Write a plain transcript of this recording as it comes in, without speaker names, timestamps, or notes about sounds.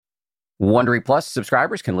Wondery Plus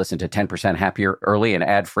subscribers can listen to 10% Happier early and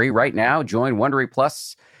ad-free right now. Join Wondery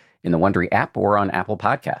Plus in the Wondery app or on Apple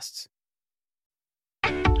Podcasts.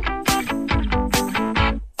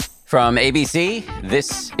 From ABC,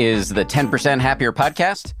 this is the 10% Happier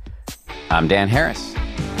podcast. I'm Dan Harris.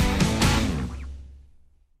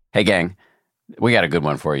 Hey, gang. We got a good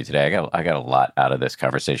one for you today. I got a lot out of this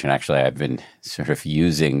conversation. Actually, I've been sort of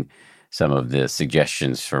using some of the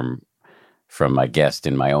suggestions from my guest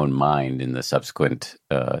in my own mind in the subsequent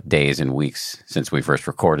days and weeks since we first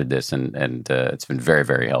recorded this, and it's been very,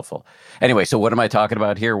 very helpful. Anyway, so what am I talking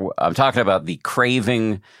about here? I'm talking about the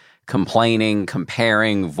craving, complaining,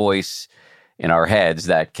 comparing voice in our heads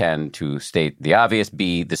that can, to state the obvious,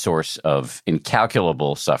 be the source of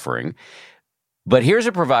incalculable suffering. But here's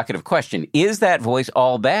a provocative question. Is that voice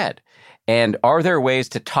all bad? And are there ways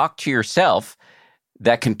to talk to yourself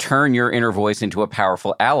that can turn your inner voice into a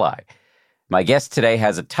powerful ally? My guest today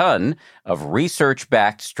has a ton of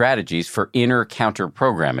research-backed strategies for inner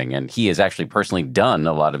counter-programming, and he has actually personally done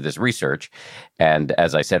a lot of this research. And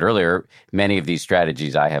as I said earlier, many of these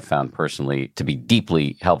strategies I have found personally to be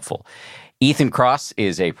deeply helpful. Ethan Kross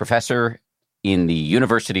is a professor in the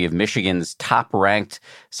University of Michigan's top-ranked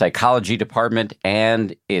psychology department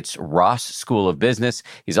and its Ross School of Business.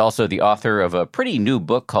 He's also the author of a pretty new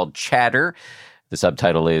book called Chatter. The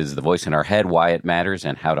subtitle is The Voice in Our Head, Why It Matters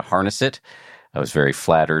and How to Harness It. I was very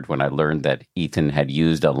flattered when I learned that Ethan had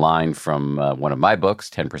used a line from one of my books,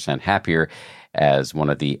 10% Happier, as one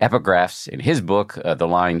of the epigraphs in his book. The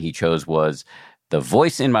line he chose was, "The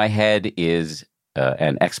voice in my head is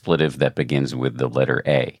an expletive that begins with the letter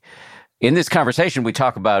A." In this conversation, we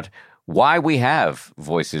talk about why we have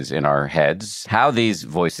voices in our heads, how these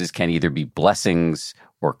voices can either be blessings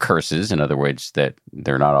or curses, in other words, that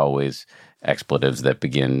they're not always expletives that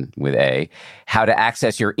begin with A, how to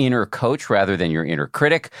access your inner coach rather than your inner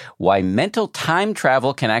critic, why mental time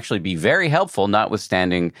travel can actually be very helpful,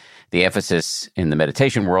 notwithstanding the emphasis in the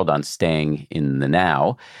meditation world on staying in the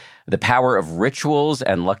now, the power of rituals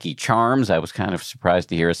and lucky charms. I was kind of surprised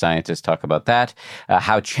to hear a scientist talk about that,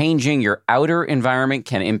 how changing your outer environment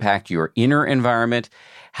can impact your inner environment,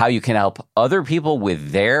 how you can help other people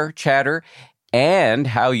with their chatter, and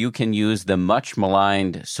how you can use the much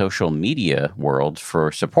maligned social media world for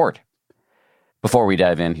support. Before we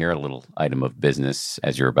dive in here, a little item of business.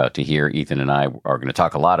 As you're about to hear, Ethan and I are going to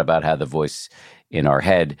talk a lot about how the voice in our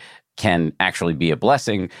head can actually be a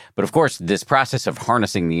blessing. But of course, this process of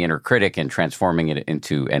harnessing the inner critic and transforming it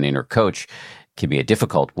into an inner coach can be a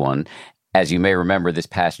difficult one. As you may remember, this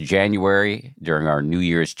past January, during our New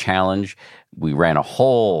Year's challenge, we ran a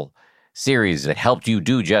whole series that helped you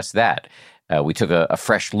do just that. We took a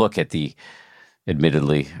fresh look at the,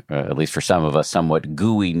 admittedly, at least for some of us, somewhat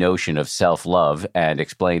gooey notion of self-love and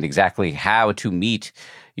explained exactly how to meet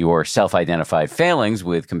your self-identified failings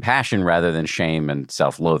with compassion rather than shame and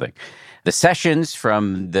self-loathing. The sessions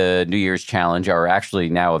from the New Year's Challenge are actually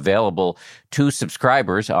now available to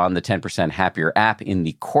subscribers on the 10% Happier app in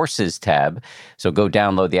the Courses tab. So go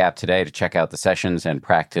download the app today to check out the sessions and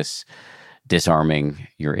practice disarming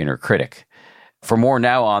your inner critic. For more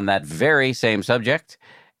now on that very same subject,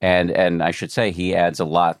 and I should say he adds a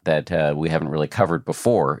lot that we haven't really covered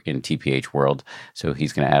before in TPH World, so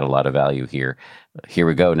he's going to add a lot of value here. Here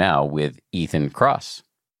we go now with Ethan Kross.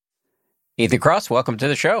 Ethan Kross, welcome to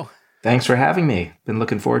the show. Thanks for having me. Been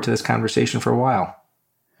looking forward to this conversation for a while.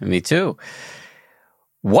 Me too.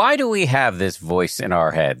 Why do we have this voice in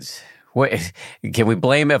our heads? Can we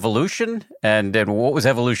blame evolution? And what was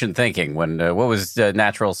evolution thinking? What was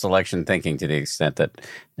natural selection thinking, to the extent that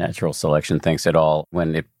natural selection thinks at all,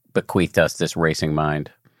 when it bequeathed us this racing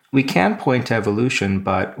mind? We can point to evolution,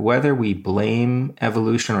 but whether we blame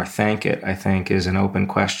evolution or thank it, I think, is an open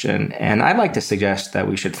question. And I'd like to suggest that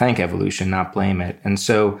we should thank evolution, not blame it. And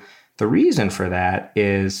so the reason for that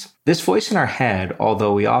is this voice in our head,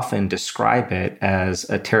 although we often describe it as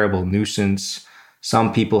a terrible nuisance.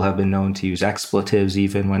 Some people have been known to use expletives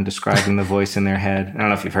even when describing the voice in their head. I don't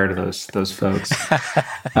know if you've heard of those folks.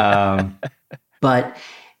 But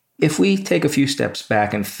if we take a few steps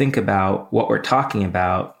back and think about what we're talking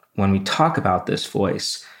about when we talk about this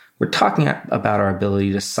voice, we're talking about our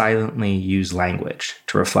ability to silently use language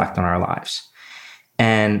to reflect on our lives.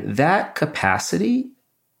 And that capacity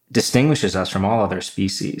distinguishes us from all other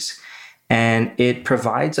species. And it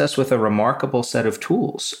provides us with a remarkable set of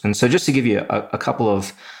tools. And so just to give you a couple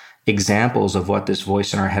of examples of what this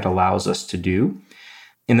voice in our head allows us to do,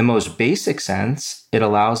 in the most basic sense, it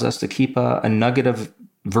allows us to keep a nugget of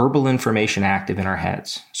verbal information active in our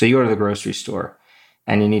heads. So you go to the grocery store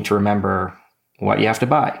and you need to remember what you have to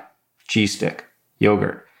buy: cheese stick,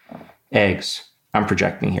 yogurt, eggs, I'm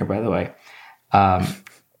projecting here, by the way.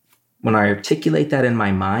 When I articulate that in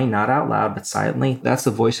my mind, not out loud, but silently, that's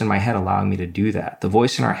the voice in my head allowing me to do that. The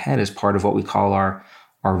voice in our head is part of what we call our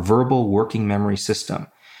verbal working memory system.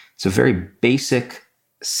 It's a very basic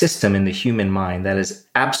system in the human mind that is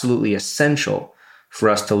absolutely essential for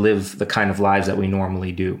us to live the kind of lives that we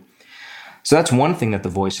normally do. So that's one thing that the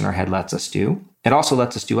voice in our head lets us do. It also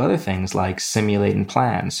lets us do other things like simulate and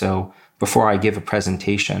plan. So before I give a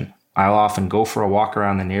presentation, I'll often go for a walk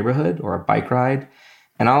around the neighborhood or a bike ride,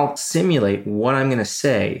 and I'll simulate what I'm going to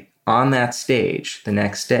say on that stage the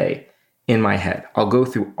next day in my head. I'll go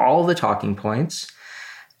through all the talking points.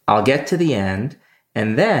 I'll get to the end.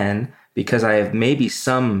 And then, because I have maybe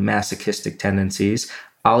some masochistic tendencies,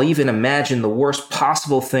 I'll even imagine the worst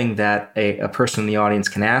possible thing that a person in the audience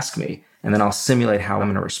can ask me. And then I'll simulate how I'm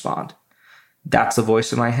going to respond. That's the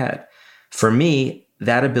voice in my head. For me,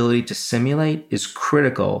 that ability to simulate is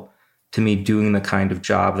critical to me doing the kind of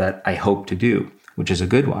job that I hope to do, which is a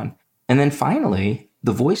good one. And then finally,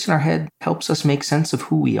 the voice in our head helps us make sense of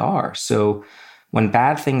who we are. So when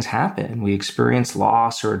bad things happen, we experience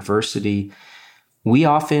loss or adversity, we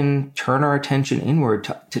often turn our attention inward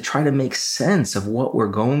to try to make sense of what we're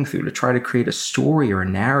going through, to try to create a story or a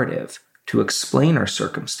narrative to explain our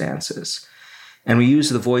circumstances. And we use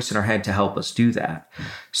the voice in our head to help us do that.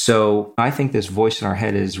 So I think this voice in our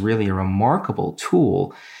head is really a remarkable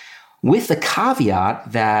tool, with the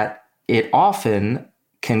caveat that it often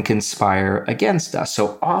can conspire against us.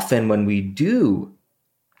 So often when we do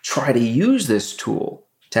try to use this tool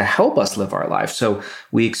to help us live our life, so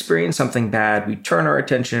we experience something bad, we turn our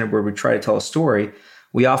attention where we try to tell a story,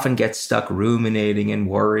 we often get stuck ruminating and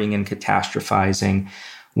worrying and catastrophizing,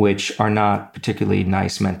 which are not particularly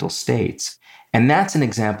nice mental states. And that's an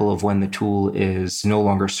example of when the tool is no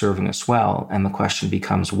longer serving us well. And the question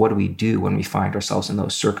becomes, what do we do when we find ourselves in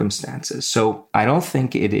those circumstances? So I don't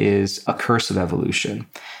think it is a curse of evolution.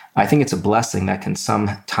 I think it's a blessing that can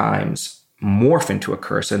sometimes morph into a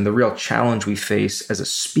curse. And the real challenge we face as a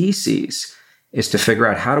species is to figure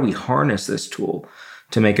out, how do we harness this tool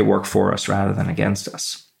to make it work for us rather than against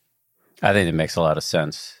us? I think it makes a lot of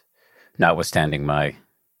sense, notwithstanding my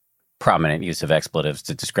prominent use of expletives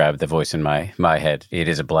to describe the voice in my head. It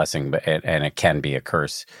is a blessing, and it can be a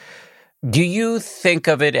curse. Do you think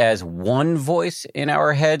of it as one voice in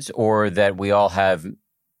our heads, or that we all have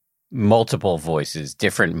multiple voices,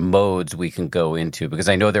 different modes we can go into? Because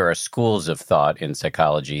I know there are schools of thought in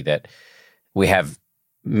psychology that we have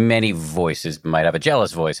many voices. We might have a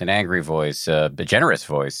jealous voice, an angry voice, a generous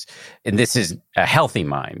voice. And this is a healthy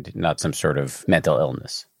mind, not some sort of mental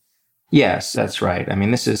illness. Yes, that's right. I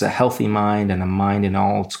mean, this is a healthy mind and a mind in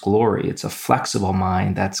all its glory. It's a flexible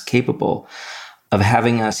mind that's capable of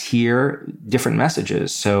having us hear different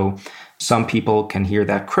messages. So some people can hear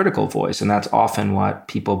that critical voice, and that's often what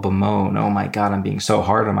people bemoan. Oh my God, I'm being so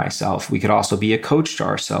hard on myself. We could also be a coach to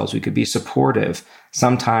ourselves. We could be supportive.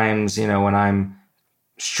 Sometimes, when I'm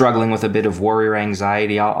struggling with a bit of worry or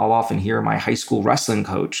anxiety, I'll often hear my high school wrestling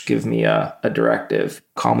coach give me a directive,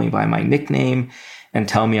 call me by my nickname, and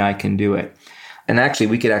tell me I can do it. And actually,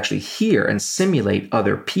 we could actually hear and simulate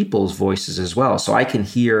other people's voices as well. So I can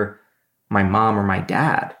hear my mom or my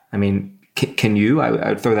dad. I mean, can you? I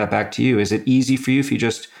would throw that back to you. Is it easy for you if you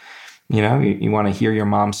just, you want to hear your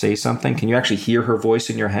mom say something? Can you actually hear her voice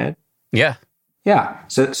in your head? Yeah. Yeah.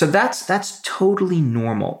 So that's totally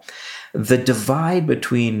normal. The divide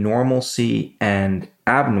between normalcy and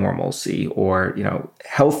abnormalcy, or,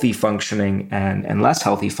 healthy functioning and less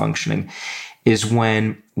healthy functioning, is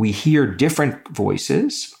when we hear different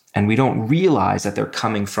voices and we don't realize that they're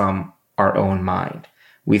coming from our own mind.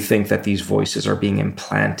 We think that these voices are being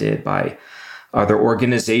implanted by other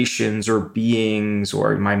organizations or beings,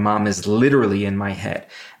 or my mom is literally in my head.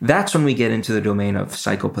 That's when we get into the domain of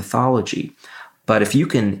psychopathology. But if you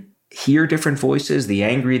can hear different voices, the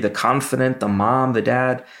angry, the confident, the mom, the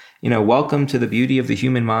dad, welcome to the beauty of the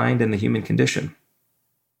human mind and the human condition.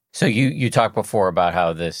 So you talked before about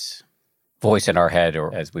how this voice in our head,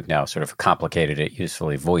 or as we've now sort of complicated it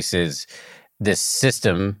usefully, voices, this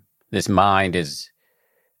system, this mind is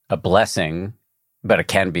a blessing, but it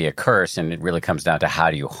can be a curse. And it really comes down to, how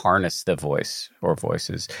do you harness the voice or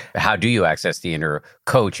voices? How do you access the inner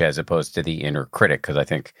coach as opposed to the inner critic? Because I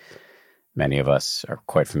think many of us are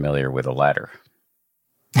quite familiar with the latter.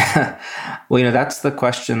 Well, that's the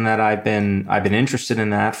question that I've been interested in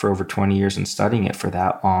that for over 20 years and studying it for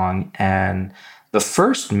that long. And the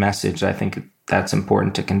first message I think that's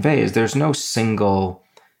important to convey is there's no single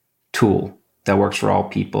tool that works for all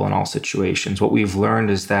people in all situations. What we've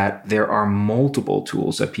learned is that there are multiple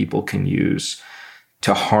tools that people can use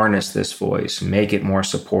to harness this voice, make it more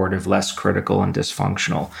supportive, less critical and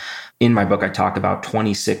dysfunctional. In my book, I talk about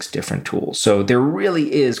 26 different tools. So there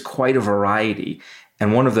really is quite a variety.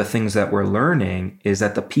 And one of the things that we're learning is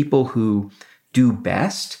that the people who do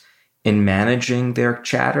best in managing their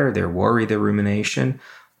chatter, their worry, their rumination,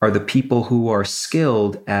 are the people who are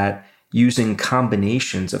skilled at using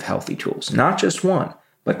combinations of healthy tools, not just one,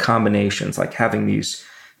 but combinations, like having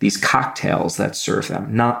these cocktails that serve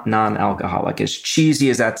them, not non-alcoholic. As cheesy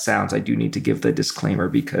as that sounds, I do need to give the disclaimer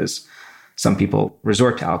because some people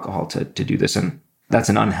resort to alcohol to do this, and that's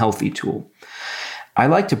an unhealthy tool. I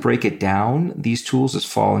like to break it down, these tools, as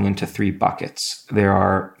falling into 3 buckets. There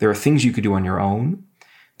are things you could do on your own.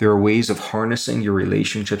 There are ways of harnessing your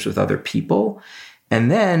relationships with other people. And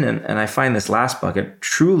then, and I find this last bucket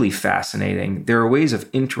truly fascinating, there are ways of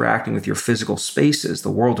interacting with your physical spaces, the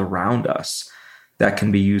world around us, that can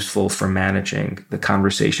be useful for managing the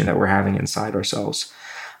conversation that we're having inside ourselves.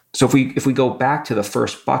 So if we go back to the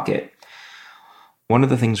first bucket, one of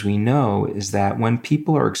the things we know is that when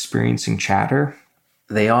people are experiencing chatter,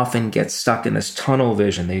 they often get stuck in this tunnel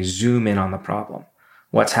vision. They zoom in on the problem.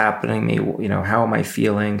 What's happening to me? How am I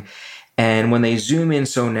feeling? And when they zoom in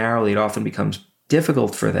so narrowly, it often becomes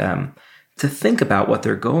difficult for them to think about what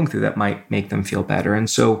they're going through that might make them feel better. And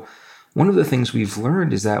so one of the things we've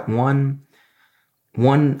learned is that one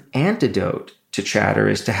antidote to chatter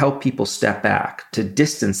is to help people step back, to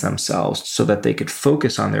distance themselves so that they could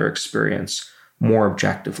focus on their experience more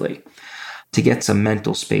objectively, to get some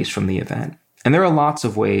mental space from the event. And there are lots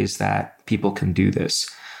of ways that people can do this.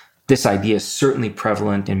 This idea is certainly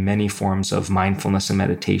prevalent in many forms of mindfulness and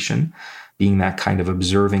meditation, being that kind of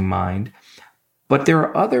observing mind. But there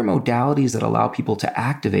are other modalities that allow people to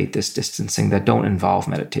activate this distancing that don't involve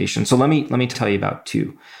meditation. So let me tell you about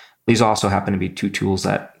 2. These also happen to be 2 tools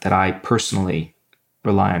that I personally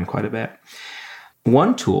rely on quite a bit.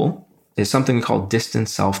 One tool is something we call distant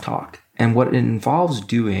self-talk. And what it involves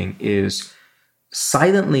doing is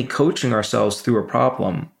silently coaching ourselves through a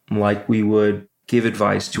problem like we would give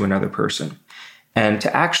advice to another person, and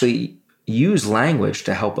to actually use language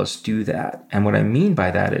to help us do that. And what I mean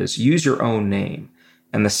by that is use your own name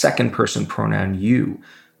and the second person pronoun you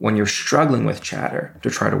when you're struggling with chatter to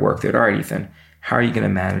try to work through it. All right, Ethan, how are you going to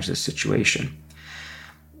manage this situation?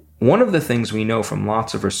 One of the things we know from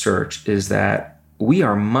lots of research is that we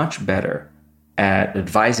are much better at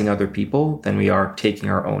advising other people than we are taking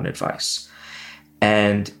our own advice.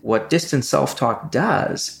 And what distant self-talk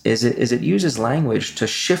does is it uses language to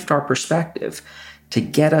shift our perspective, to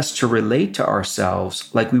get us to relate to ourselves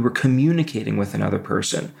like we were communicating with another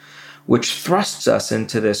person, which thrusts us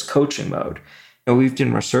into this coaching mode. We've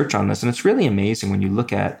done research on this, and it's really amazing when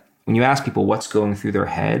you ask people what's going through their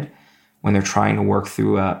head when they're trying to work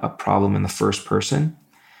through a problem in the first person.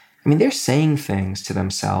 I mean, they're saying things to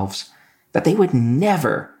themselves that they would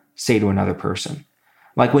never say to another person.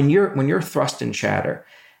 Like when you're thrust in chatter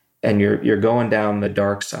and you're going down the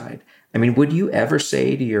dark side, I mean, would you ever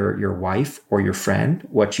say to your wife or your friend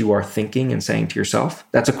what you are thinking and saying to yourself?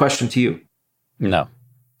 That's a question to you. No,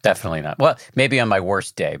 definitely not. Well, maybe on my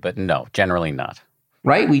worst day, but no, generally not.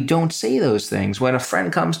 Right? We don't say those things. When a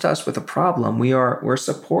friend comes to us with a problem, we're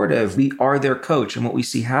supportive. We are their coach. And what we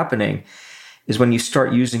see happening is when you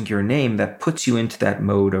start using your name, that puts you into that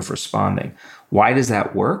mode of responding. Why does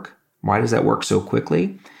that work? Why does that work so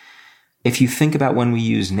quickly? If you think about when we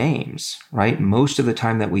use names, right? Most of the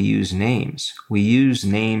time that we use names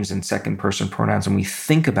and second person pronouns, and we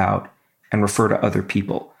think about and refer to other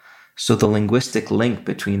people. So the linguistic link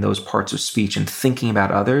between those parts of speech and thinking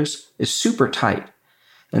about others is super tight.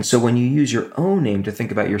 And so when you use your own name to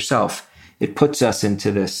think about yourself, it puts us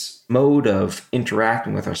into this mode of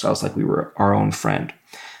interacting with ourselves like we were our own friend.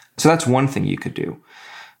 So that's one thing you could do.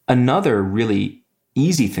 Another really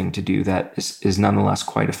easy thing to do that is nonetheless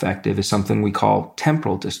quite effective is something we call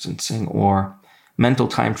temporal distancing or mental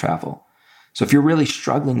time travel. So if you're really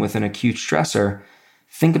struggling with an acute stressor,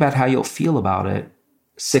 think about how you'll feel about it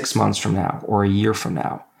 6 months from now or a year from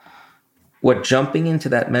now. What jumping into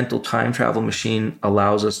that mental time travel machine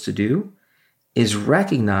allows us to do is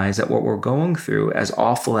recognize that what we're going through, as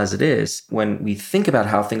awful as it is, when we think about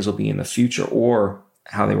how things will be in the future or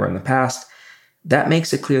how they were in the past, that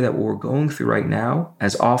makes it clear that what we're going through right now,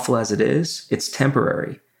 as awful as it is, it's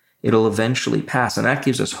temporary. It'll eventually pass. And that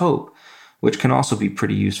gives us hope, which can also be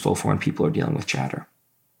pretty useful for when people are dealing with chatter.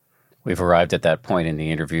 We've arrived at that point in the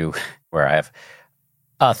interview where I have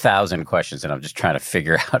 1,000 questions and I'm just trying to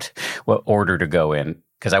figure out what order to go in,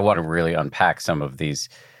 because I want to really unpack some of these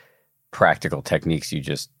practical techniques you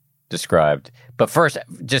just described. But first,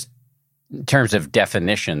 just in terms of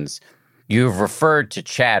definitions, you've referred to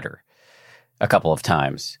chatter a couple of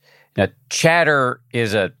times. Now, chatter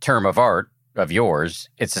is a term of art of yours.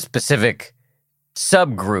 It's a specific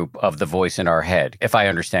subgroup of the voice in our head, if I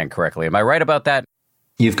understand correctly. Am I right about that?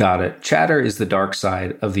 You've got it. Chatter is the dark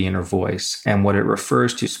side of the inner voice. And what it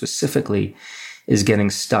refers to specifically is getting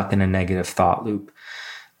stuck in a negative thought loop.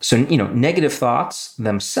 So, negative thoughts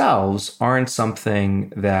themselves aren't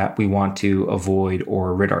something that we want to avoid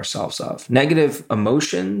or rid ourselves of. Negative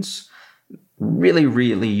emotions, really,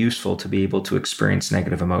 really useful to be able to experience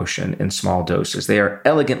negative emotion in small doses. They are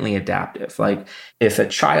elegantly adaptive. Like if a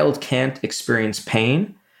child can't experience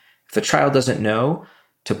pain, if a child doesn't know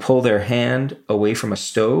to pull their hand away from a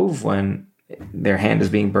stove when their hand is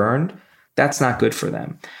being burned, that's not good for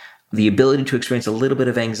them. The ability to experience a little bit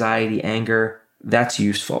of anxiety, anger, that's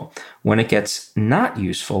useful. When it gets not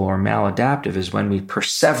useful or maladaptive is when we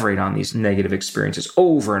perseverate on these negative experiences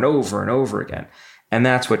over and over and over again. And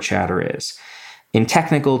that's what chatter is. In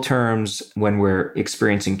technical terms, when we're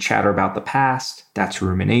experiencing chatter about the past, that's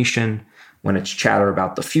rumination. When it's chatter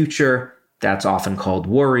about the future, that's often called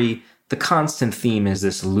worry. The constant theme is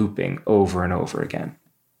this looping over and over again.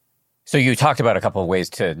 So you talked about a couple of ways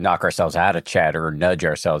to knock ourselves out of chatter or nudge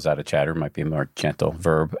ourselves out of chatter, might be a more gentle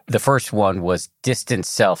verb. The first one was distant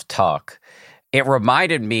self-talk. It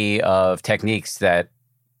reminded me of techniques that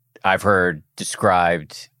I've heard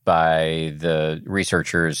described by the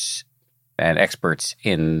researchers and experts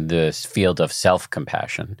in this field of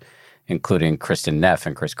self-compassion, including Kristin Neff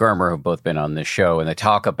and Chris Germer, who've both been on this show. And they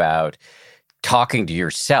talk about talking to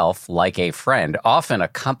yourself like a friend, often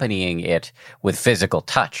accompanying it with physical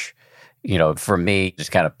touch. For me,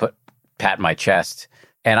 just kind of pat my chest.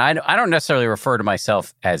 And I don't necessarily refer to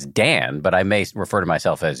myself as Dan, but I may refer to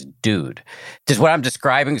myself as dude. Does what I'm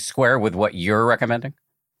describing square with what you're recommending?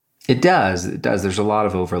 It does. There's a lot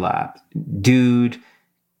of overlap. Dude,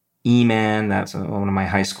 E-Man, that's one of my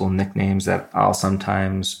high school nicknames that I'll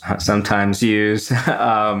sometimes use.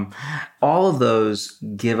 All of those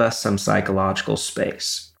give us some psychological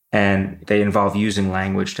space, and they involve using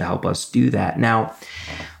language to help us do that. Now,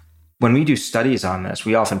 when we do studies on this,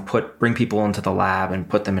 we often bring people into the lab and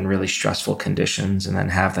put them in really stressful conditions and then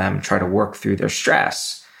have them try to work through their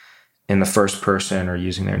stress in the first person or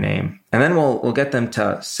using their name. And then we'll get them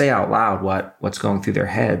to say out loud what's going through their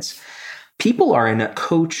heads. People are in a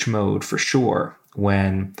coach mode for sure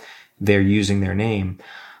when they're using their name,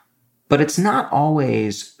 but it's not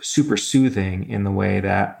always super soothing in the way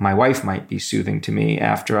that my wife might be soothing to me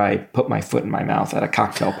after I put my foot in my mouth at a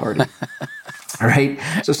cocktail party. All right.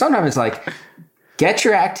 So sometimes it's like, get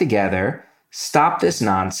your act together, stop this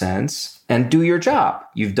nonsense, and do your job.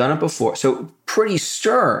 You've done it before. So pretty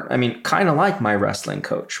stern. I mean, kind of like my wrestling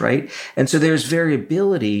coach, right? And so there's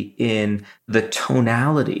variability in the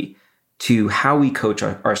tonality to how we coach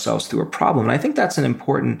ourselves through a problem. And I think that's an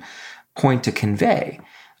important point to convey.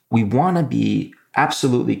 We want to be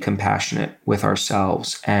absolutely compassionate with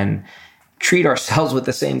ourselves and treat ourselves with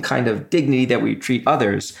the same kind of dignity that we treat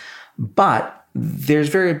others. But there's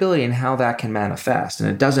variability in how that can manifest. And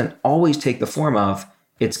it doesn't always take the form of,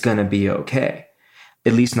 it's going to be okay,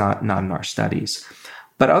 at least not in our studies.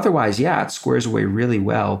 But otherwise, yeah, it squares away really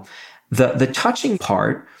well. The touching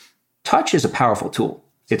part, touch is a powerful tool.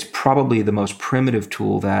 It's probably the most primitive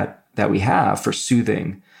tool that we have for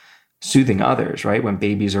soothing others, right? When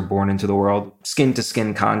babies are born into the world, skin to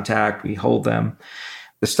skin contact, we hold them.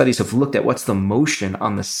 The studies have looked at what's the motion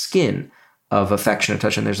on the skin of affectionate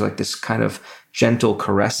touch. And there's like this kind of gentle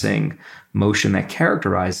caressing motion that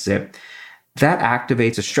characterizes it. That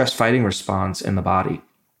activates a stress fighting response in the body.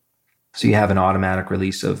 So you have an automatic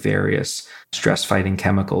release of various stress fighting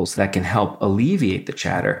chemicals that can help alleviate the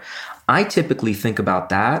chatter. I typically think about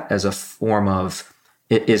that as a form of,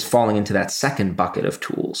 it is falling into that second bucket of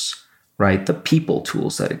tools, right? The people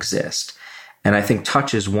tools that exist. And I think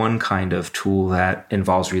touch is one kind of tool that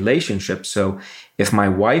involves relationships. So if my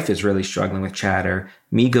wife is really struggling with chatter,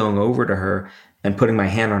 me going over to her and putting my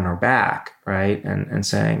hand on her back, right? And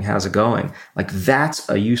saying, how's it going? Like that's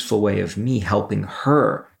a useful way of me helping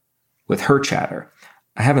her with her chatter.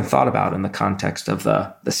 I haven't thought about in the context of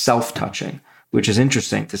the self-touching, which is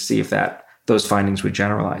interesting to see if those findings would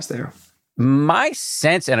generalize there. My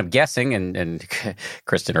sense, and I'm guessing, and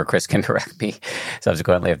Kristen or Chris can correct me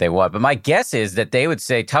subsequently if they want, but my guess is that they would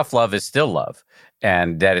say tough love is still love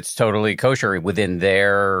and that it's totally kosher within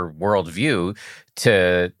their worldview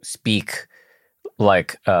to speak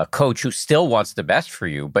like a coach who still wants the best for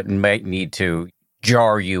you, but might need to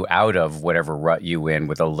jar you out of whatever rut you in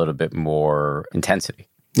with a little bit more intensity.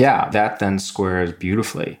 Yeah, that then squares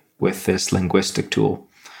beautifully with this linguistic tool.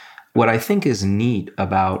 What I think is neat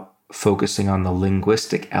about focusing on the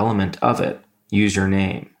linguistic element of it, use your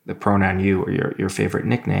name, the pronoun you or your favorite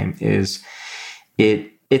nickname, is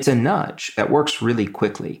it's a nudge that works really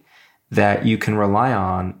quickly that you can rely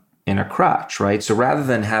on in a crutch, right? So rather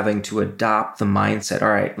than having to adopt the mindset, all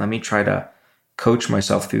right, let me try to coach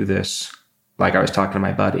myself through this like I was talking to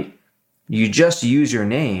my buddy, you just use your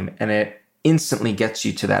name and it instantly gets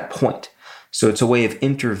you to that point. So it's a way of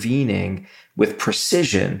intervening with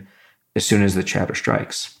precision as soon as the chatter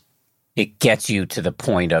strikes. It gets you to the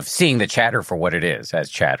point of seeing the chatter for what it is, as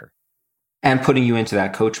chatter. And putting you into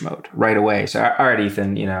that coach mode right away. So, all right,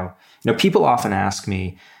 Ethan, people often ask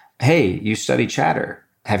me, hey, you study chatter.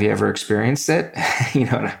 Have you ever experienced it?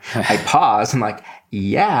 I pause. I'm like,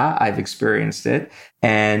 yeah, I've experienced it.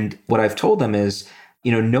 And what I've told them is,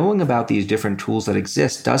 knowing about these different tools that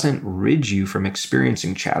exist doesn't rid you from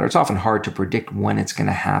experiencing chatter. It's often hard to predict when it's going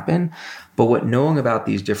to happen. But what knowing about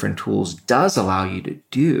these different tools does allow you to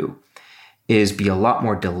do is be a lot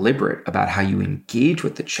more deliberate about how you engage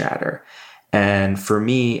with the chatter. And for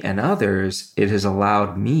me and others, it has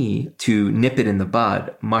allowed me to nip it in the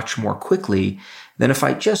bud much more quickly than if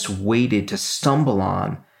I just waited to stumble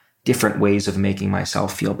on different ways of making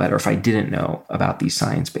myself feel better if I didn't know about these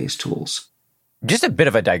science-based tools. Just a bit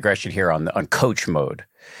of a digression here on coach mode.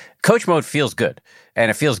 Coach mode feels good,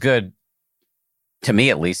 and it feels good to me,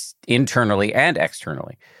 at least, internally and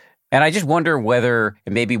externally. And I just wonder whether,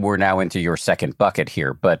 and maybe we're now into your second bucket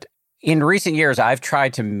here, but in recent years, I've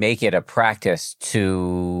tried to make it a practice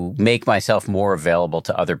to make myself more available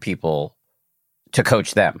to other people to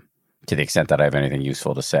coach them to the extent that I have anything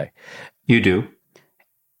useful to say. You do?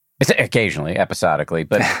 It's occasionally, episodically,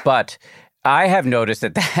 but I have noticed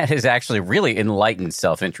that has actually really enlightened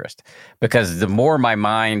self-interest, because the more my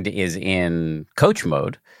mind is in coach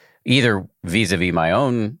mode, either vis-a-vis my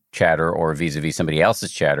own chatter or vis-a-vis somebody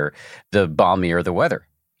else's chatter, the balmier the weather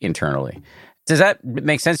internally. Does that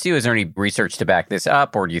make sense to you? Is there any research to back this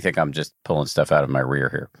up, or do you think I'm just pulling stuff out of my rear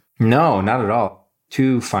here? No, not at all.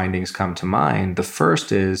 Two findings come to mind. The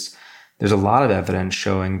first is there's a lot of evidence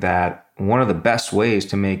showing that one of the best ways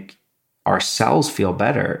to make ourselves feel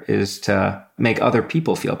better is to make other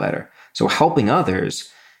people feel better. So helping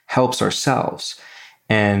others helps ourselves.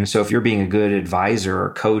 And so if you're being a good advisor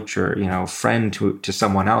or coach or, friend to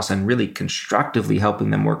someone else and really constructively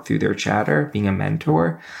helping them work through their chatter, being a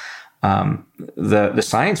mentor, the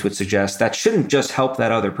science would suggest that shouldn't just help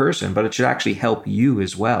that other person, but it should actually help you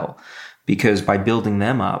as well. Because by building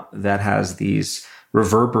them up, that has these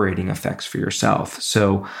reverberating effects for yourself.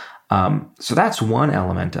 So that's one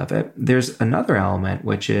element of it. There's another element,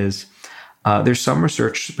 which is there's some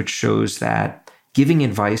research which shows that giving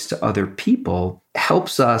advice to other people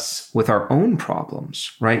helps us with our own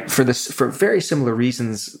problems, right? For very similar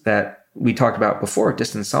reasons that we talked about before,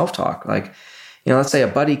 distant self-talk. Like, let's say a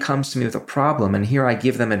buddy comes to me with a problem and here I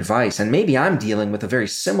give them advice, and maybe I'm dealing with a very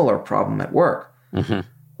similar problem at work. Mm-hmm.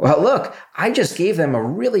 Well, look, I just gave them a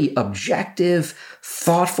really objective,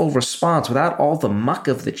 thoughtful response without all the muck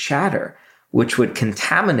of the chatter, which would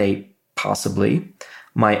contaminate possibly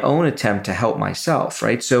my own attempt to help myself,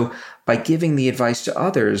 right? So by giving the advice to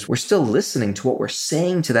others, we're still listening to what we're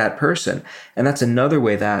saying to that person. And that's another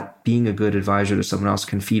way that being a good advisor to someone else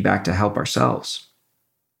can feed back to help ourselves.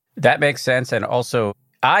 That makes sense. And also,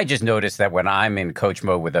 I just noticed that when I'm in coach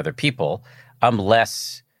mode with other people, I'm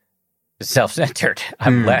less self-centered.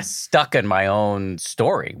 I'm less stuck in my own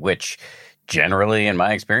story, which generally, in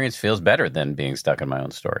my experience, feels better than being stuck in my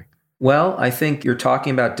own story. Well, I think you're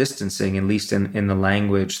talking about distancing, at least in the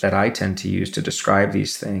language that I tend to use to describe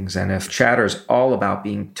these things. And if chatter is all about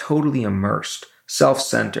being totally immersed,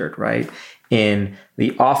 self-centered, right, in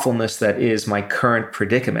the awfulness that is my current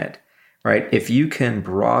predicament, right? If you can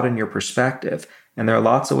broaden your perspective, and there are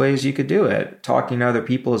lots of ways you could do it, talking to other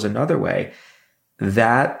people is another way,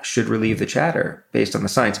 that should relieve the chatter based on the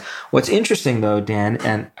science. What's interesting though, Dan,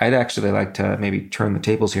 and I'd actually like to maybe turn the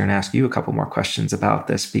tables here and ask you a couple more questions about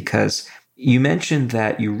this, because you mentioned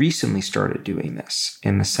that you recently started doing this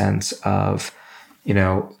in the sense of,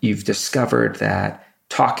 you've discovered that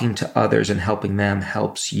talking to others and helping them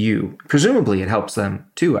helps you. Presumably it helps them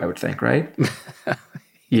too, I would think, right?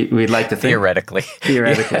 We'd like to think.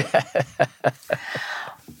 Theoretically.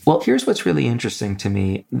 Well, here's what's really interesting to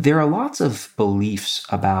me. There are lots of beliefs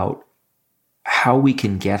about how we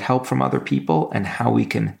can get help from other people and how we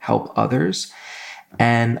can help others.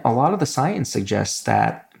 And a lot of the science suggests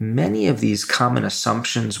that many of these common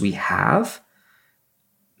assumptions we have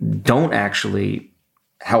don't actually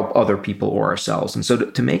help other people or ourselves. And so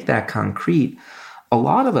to make that concrete, a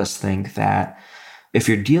lot of us think that if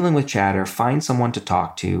you're dealing with chatter, find someone to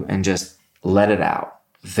talk to and just let it out.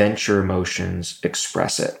 Vent your emotions,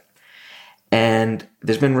 express it. And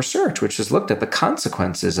there's been research which has looked at the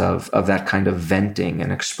consequences of that kind of venting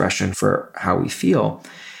and expression for how we feel.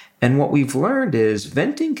 And what we've learned is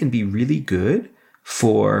venting can be really good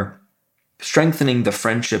for strengthening the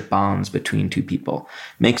friendship bonds between two people,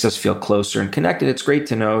 makes us feel closer and connected. It's great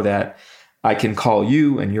to know that I can call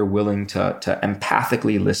you and you're willing to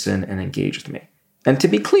empathically listen and engage with me. And to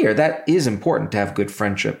be clear, that is important to have good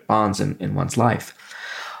friendship bonds in one's life.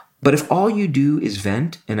 But if all you do is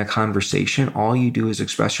vent in a conversation, all you do is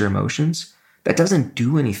express your emotions, that doesn't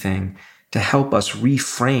do anything to help us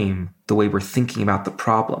reframe the way we're thinking about the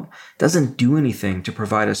problem. It doesn't do anything to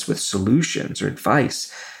provide us with solutions or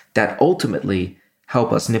advice that ultimately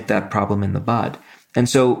help us nip that problem in the bud. And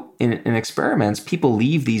so in experiments, people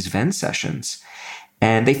leave these vent sessions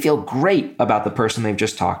and they feel great about the person they've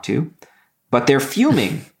just talked to, but they're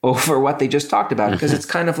fuming over what they just talked about because it's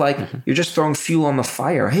kind of like you're just throwing fuel on the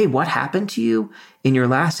fire. Hey, what happened to you in your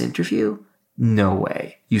last interview? No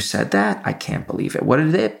way. You said that? I can't believe it. What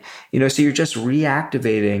did it? So you're just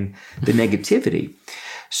reactivating the negativity.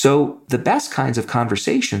 So the best kinds of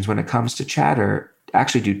conversations when it comes to chatter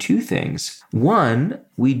actually do two things. One,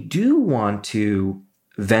 we do want to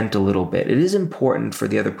vent a little bit. It is important for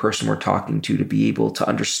the other person we're talking to be able to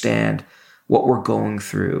understand what we're going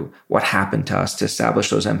through, what happened to us, to establish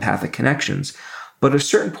those empathic connections. But at a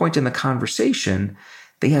certain point in the conversation,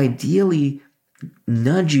 they ideally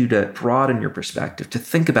nudge you to broaden your perspective, to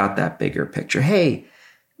think about that bigger picture. Hey,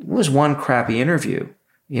 it was one crappy interview.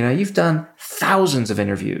 You've done thousands of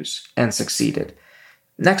interviews and succeeded.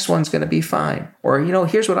 Next one's going to be fine. Or,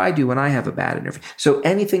 here's what I do when I have a bad interview. So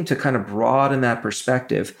anything to kind of broaden that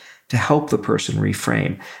perspective to help the person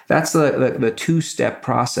reframe. That's the two-step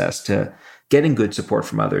process to getting good support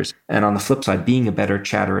from others. And on the flip side, being a better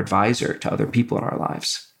chatter advisor to other people in our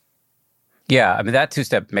lives. Yeah, I mean, that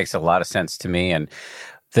two-step makes a lot of sense to me. And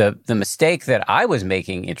the mistake that I was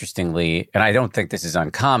making, interestingly, and I don't think this is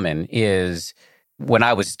uncommon, is when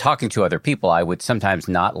I was talking to other people, I would sometimes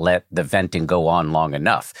not let the venting go on long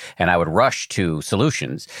enough. And I would rush to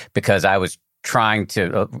solutions because I was trying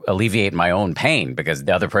to alleviate my own pain because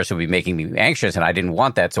the other person would be making me anxious and I didn't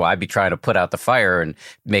want that. So I'd be trying to put out the fire and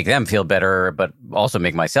make them feel better, but also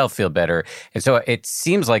make myself feel better. And so it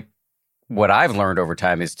seems like what I've learned over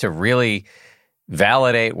time is to really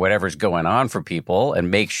validate whatever's going on for people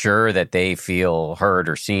and make sure that they feel heard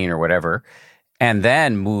or seen or whatever. And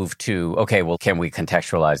then move to, okay, well, can we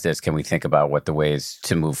contextualize this? Can we think about what the ways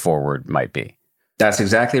to move forward might be? That's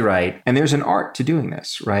exactly right. And there's an art to doing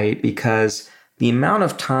this, right? Because the amount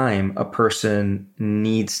of time a person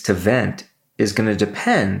needs to vent is going to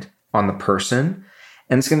depend on the person,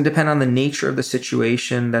 and it's going to depend on the nature of the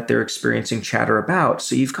situation that they're experiencing chatter about.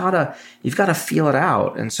 So you've got to feel it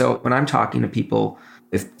out. And so when I'm talking to people,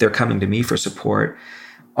 if they're coming to me for support,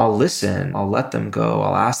 I'll listen, I'll let them go,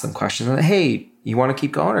 I'll ask them questions. Hey, you want to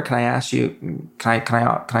keep going, or can I ask you? Can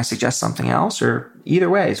I suggest something else? Or either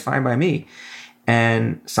way is fine by me.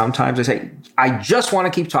 And sometimes I say, I just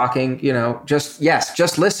want to keep talking, just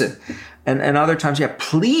listen. And other times,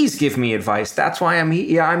 please give me advice. That's why I'm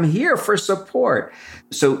here for support.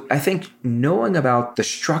 So I think knowing about the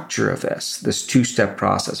structure of this two-step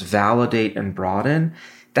process, validate and broaden,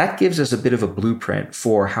 that gives us a bit of a blueprint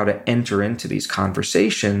for how to enter into these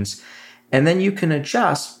conversations. And then you can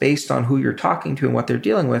adjust based on who you're talking to and what they're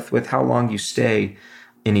dealing with how long you stay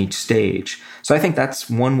in each stage. So I think that's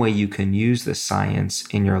one way you can use this science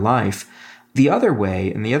in your life. The other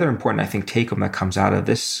way, and the other important, I think, take-home that comes out of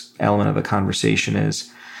this element of the conversation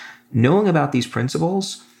is knowing about these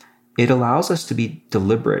principles. It allows us to be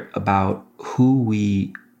deliberate about who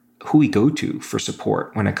we go to for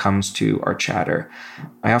support when it comes to our chatter.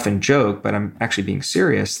 I often joke, but I'm actually being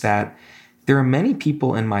serious, that there are many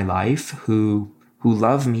people in my life who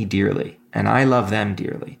love me dearly, and I love them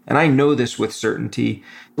dearly. And I know this with certainty.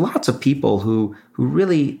 Lots of people who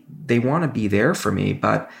really, they want to be there for me,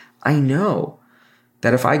 but I know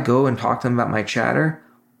that if I go and talk to them about my chatter,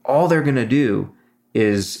 all they're going to do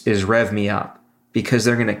is rev me up because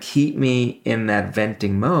they're going to keep me in that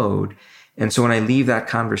venting mode. And so when I leave that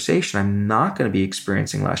conversation, I'm not going to be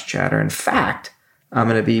experiencing less chatter. In fact, I'm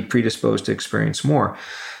going to be predisposed to experience more.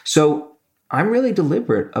 So I'm really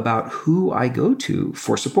deliberate about who I go to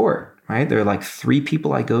for support, right? There are like 3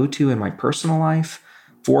 people I go to in my personal life,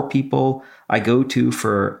 4 people I go to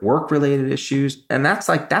for work-related issues. And that's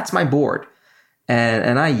my board.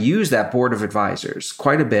 And I use that board of advisors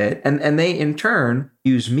quite a bit. And they, in turn,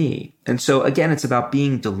 use me. And so, again, it's about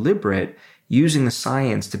being deliberate, using the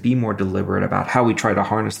science to be more deliberate about how we try to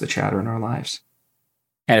harness the chatter in our lives.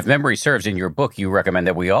 And if memory serves, in your book, you recommend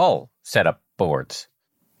that we all set up boards.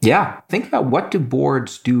 Yeah. Think about, what do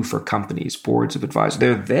boards do for companies, boards of advisors?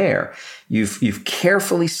 They're there. You've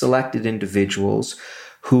carefully selected individuals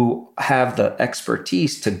who have the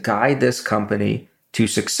expertise to guide this company to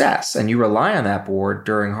success. And you rely on that board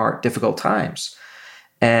during difficult times.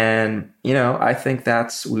 And, I think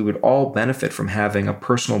we would all benefit from having a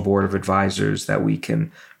personal board of advisors that we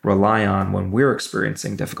can rely on when we're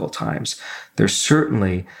experiencing difficult times. There's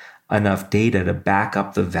certainly enough data to back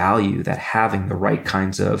up the value that having the right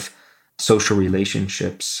kinds of social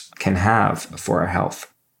relationships can have for our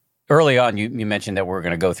health. Early on, you mentioned that we're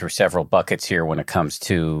going to go through several buckets here when it comes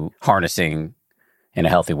to harnessing in a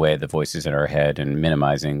healthy way the voices in our head and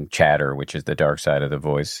minimizing chatter, which is the dark side of the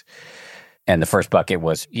voice. And the first bucket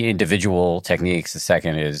was individual techniques. The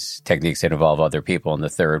second is techniques that involve other people. And the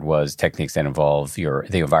third was techniques that involve the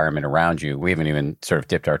environment around you. We haven't even sort of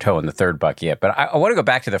dipped our toe in the third bucket yet. But I want to go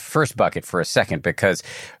back to the first bucket for a second, because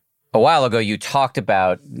a while ago you talked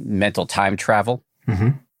about mental time travel.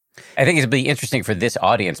 Mm-hmm. I think it'd be interesting for this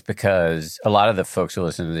audience because a lot of the folks who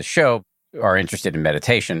listen to this show are interested in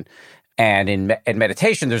meditation. And in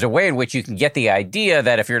meditation, there's a way in which you can get the idea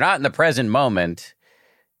that if you're not in the present moment,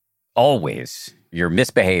 always you're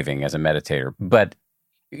misbehaving as a meditator. But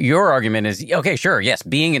your argument is, okay, sure, yes,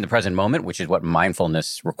 being in the present moment, which is what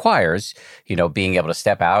mindfulness requires, being able to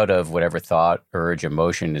step out of whatever thought, urge,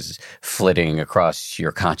 emotion is flitting across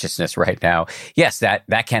your consciousness right now. Yes, that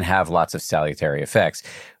can have lots of salutary effects.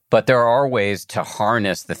 But there are ways to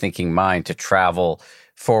harness the thinking mind to travel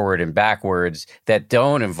forward and backwards that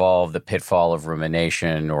don't involve the pitfall of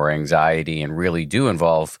rumination or anxiety and really do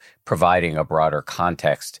involve providing a broader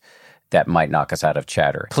context that might knock us out of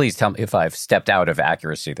chatter. Please tell me if I've stepped out of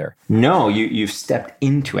accuracy there. No, you've stepped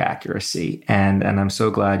into accuracy. And I'm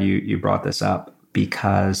so glad you brought this up,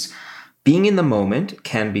 because being in the moment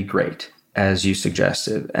can be great, as you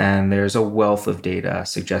suggested. And there's a wealth of data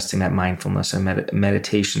suggesting that mindfulness and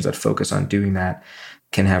meditations that focus on doing that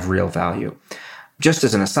can have real value. Just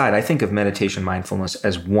as an aside, I think of meditation mindfulness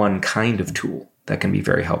as one kind of tool that can be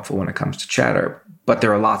very helpful when it comes to chatter. But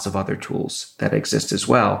there are lots of other tools that exist as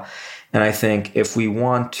well. And I think if we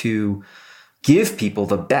want to give people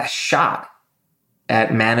the best shot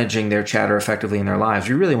at managing their chatter effectively in their lives,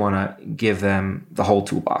 we really want to give them the whole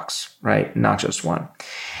toolbox, right? Not just one.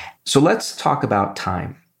 So let's talk about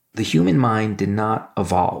time. The human mind did not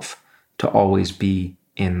evolve to always be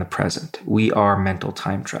in the present. We are mental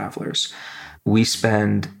time travelers. We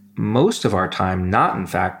spend most of our time not, in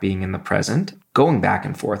fact, being in the present, going back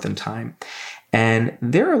and forth in time. And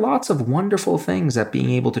there are lots of wonderful things that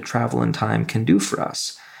being able to travel in time can do for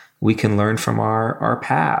us. We can learn from our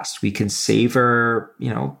past. We can savor,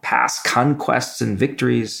 past conquests and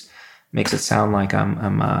victories. Makes it sound like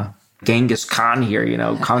I'm Genghis Khan here,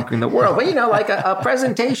 conquering the world. But, like a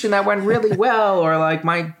presentation that went really well, or like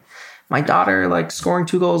my daughter, like scoring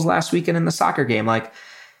 2 goals last weekend in the soccer game, like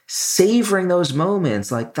savoring those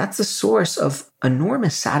moments, like that's a source of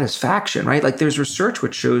enormous satisfaction, right? Like there's research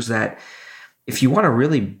which shows that if you want to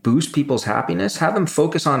really boost people's happiness, have them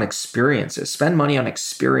focus on experiences, spend money on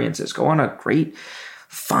experiences, go on a great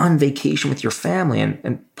fun vacation with your family.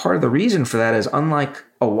 And part of the reason for that is, unlike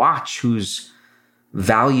a watch whose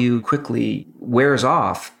value quickly wears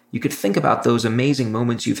off, you could think about those amazing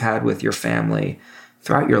moments you've had with your family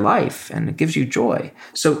throughout your life, and it gives you joy.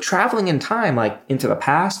 So traveling in time, like into the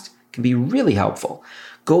past, can be really helpful.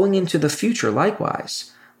 Going into the future,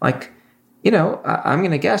 likewise. Like, I'm going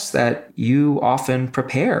to guess that you often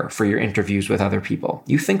prepare for your interviews with other people.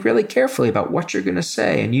 You think really carefully about what you're going to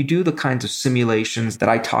say, and you do the kinds of simulations that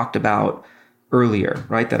I talked about earlier,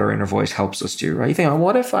 right? That our inner voice helps us do, right? You think,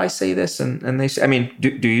 what if I say this and they say,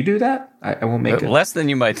 do you do that? I won't make it. Less than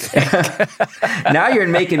you might think. Now you're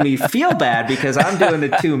making me feel bad because I'm doing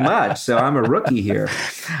it too much. So I'm a rookie here.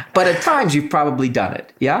 But at times you've probably done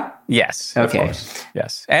it. Yeah? Yes. Okay. Of course.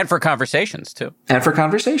 Yes. And for conversations too. And for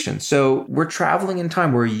conversations. So we're traveling in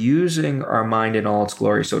time. We're using our mind in all its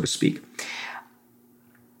glory, so to speak.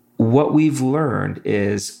 What we've learned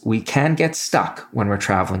is we can get stuck when we're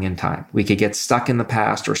traveling in time. We could get stuck in the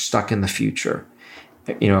past or stuck in the future,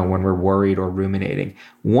 when we're worried or ruminating.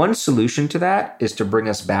 One solution to that is to bring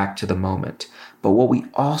us back to the moment. But what we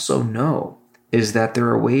also know is that there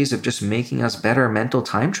are ways of just making us better mental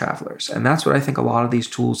time travelers. And that's what I think a lot of these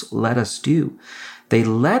tools let us do. They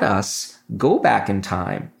let us go back in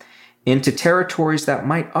time into territories that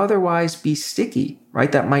might otherwise be sticky,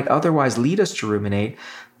 right? That might otherwise lead us to ruminate.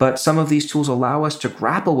 But some of these tools allow us to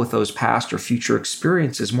grapple with those past or future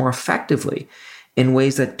experiences more effectively in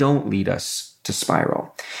ways that don't lead us to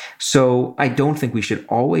spiral. So I don't think we should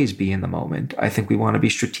always be in the moment. I think we want to be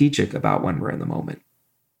strategic about when we're in the moment.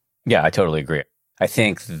 Yeah, I totally agree. I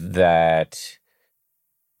think that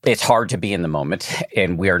it's hard to be in the moment,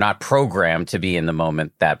 and we are not programmed to be in the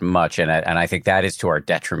moment that much. And I think that is to our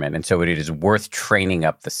detriment. And so it is worth training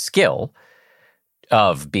up the skill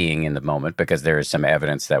of being in the moment, because there is some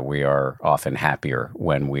evidence that we are often happier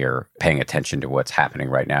when we're paying attention to what's happening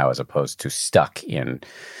right now, as opposed to stuck in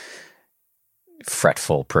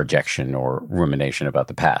fretful projection or rumination about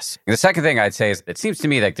the past. The second thing I'd say is, it seems to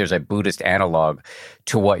me like there's a Buddhist analog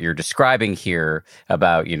to what you're describing here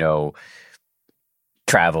about,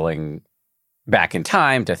 traveling back in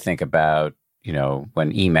time to think about,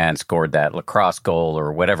 when E-Man scored that lacrosse goal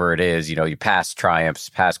or whatever it is, you past triumphs,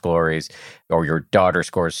 past glories, or your daughter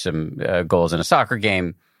scores some goals in a soccer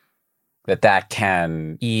game, that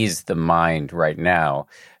can ease the mind right now.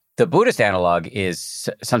 The Buddhist analog is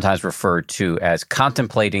sometimes referred to as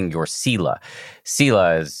contemplating your sila.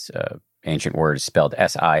 Sila is ancient word, spelled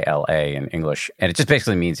S-I-L-A in English, and it just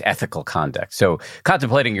basically means ethical conduct. So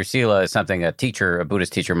contemplating your sila is something a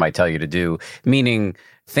Buddhist teacher might tell you to do, meaning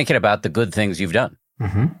thinking about the good things you've done.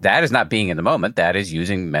 Mm-hmm. That is not being in the moment. That is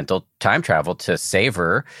using mental time travel to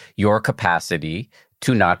savor your capacity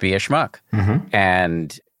to not be a schmuck. Mm-hmm.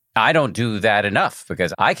 And I don't do that enough,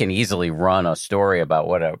 because I can easily run a story about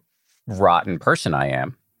what a rotten person I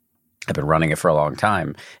am. I've been running it for a long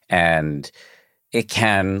time. And it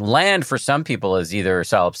can land for some people as either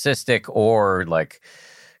solipsistic or like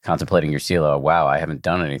contemplating your sila. Wow, I haven't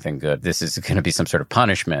done anything good. This is going to be some sort of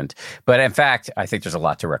punishment. But in fact, I think there's a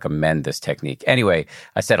lot to recommend this technique. Anyway,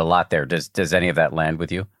 I said a lot there. Does any of that land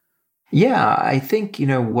with you? Yeah, I think,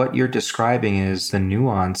 what you're describing is the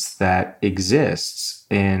nuance that exists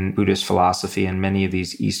in Buddhist philosophy and many of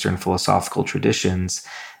these Eastern philosophical traditions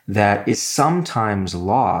that is sometimes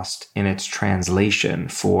lost in its translation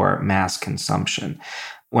for mass consumption.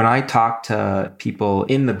 When I talk to people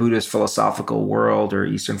in the Buddhist philosophical world or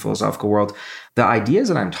Eastern philosophical world, the ideas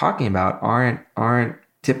that I'm talking about aren't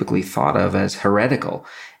typically thought of as heretical,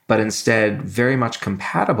 but instead very much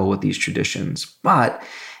compatible with these traditions. But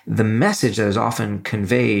the message that is often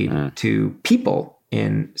conveyed to people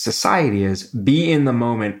in society is be in the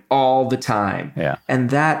moment all the time. Yeah. And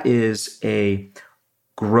that is a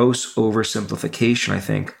gross oversimplification, I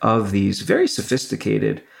think, of these very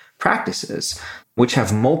sophisticated practices, which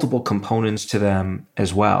have multiple components to them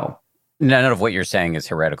as well. None of what you're saying is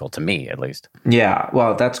heretical to me, at least. Yeah,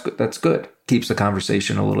 well, that's good. Keeps the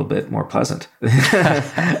conversation a little bit more pleasant.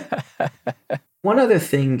 One other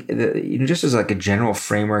thing, just as like a general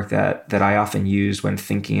framework that I often use when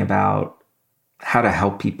thinking about how to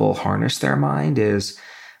help people harness their mind is,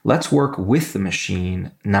 let's work with the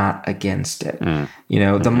machine, not against it.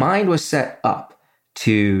 The mind was set up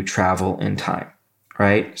to travel in time,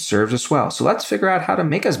 right? Serves us well. So let's figure out how to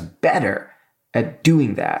make us better at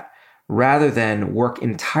doing that rather than work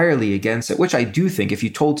entirely against it, which I do think if you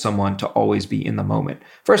told someone to always be in the moment,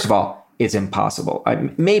 first of all, it's impossible.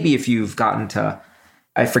 Maybe if you've gotten to,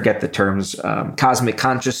 I forget the terms, cosmic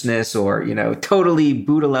consciousness or, totally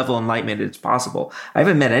Buddha level enlightenment, it's possible. I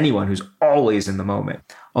haven't met anyone who's always in the moment.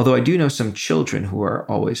 Although I do know some children who are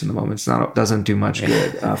always in the moment. Doesn't do much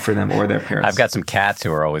good for them or their parents. I've got some cats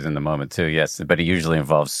who are always in the moment too, yes. But it usually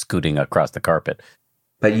involves scooting across the carpet.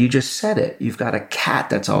 But you just said it. You've got a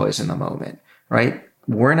cat that's always in the moment, right?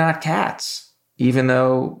 We're not cats. Even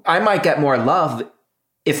though I might get more love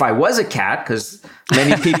if I was a cat, because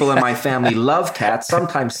many people in my family love cats,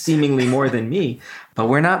 sometimes seemingly more than me. But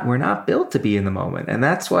we're not built to be in the moment. And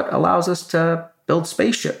that's what allows us to build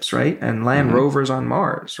spaceships, right? And land rovers on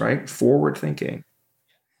Mars, right? Forward thinking.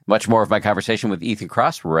 Much more of my conversation with Ethan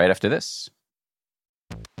Kross right after this.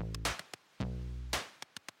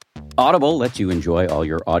 Audible lets you enjoy all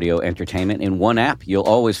your audio entertainment in one app. You'll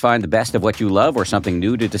always find the best of what you love or something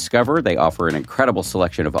new to discover. They offer an incredible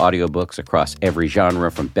selection of audiobooks across every genre,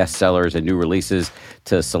 from bestsellers and new releases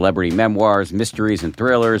to celebrity memoirs, mysteries and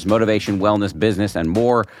thrillers, motivation, wellness, business, and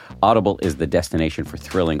more. Audible is the destination for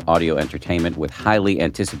thrilling audio entertainment with highly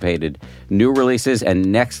anticipated new releases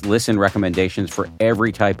and next listen recommendations for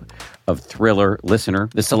every type of thriller listener.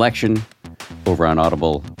 The selection over on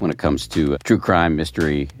Audible when it comes to true crime,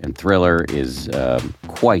 mystery, and thriller is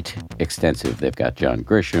quite extensive. They've got John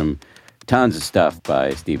Grisham, tons of stuff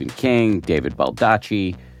by Stephen King, David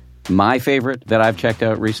Baldacci. My favorite that I've checked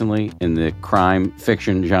out recently in the crime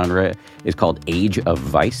fiction genre is called Age of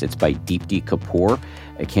Vice. It's by Deepti Kapoor.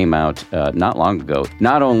 It came out not long ago.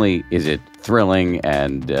 Not only is it thrilling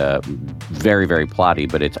and very, very plotty,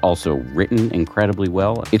 but it's also written incredibly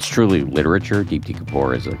well. It's truly literature. Deepti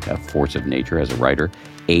Kapoor is a force of nature as a writer.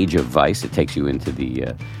 Age of Vice, it takes you into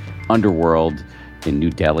the underworld in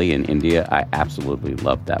New Delhi in India. I absolutely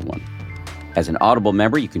loved that one. As an Audible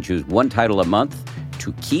member, you can choose one title a month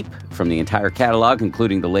to keep from the entire catalog,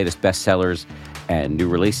 including the latest bestsellers and new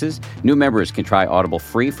releases. New members can try Audible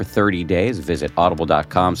free for 30 days. Visit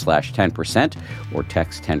audible.com/10% or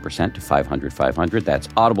text 10% to 500-500. That's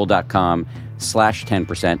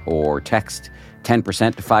audible.com/10% or text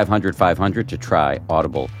 10% to 500-500 to try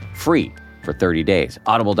Audible free for 30 days.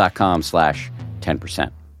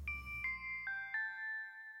 Audible.com/10%.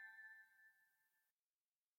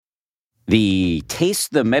 The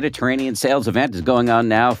Taste the Mediterranean sales event is going on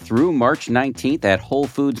now through March 19th at Whole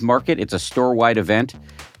Foods Market. It's a store-wide event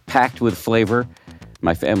packed with flavor.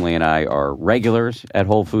 My family and I are regulars at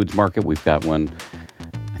Whole Foods Market. We've got one,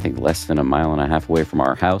 I think, less than a mile and a half away from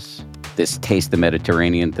our house. This Taste the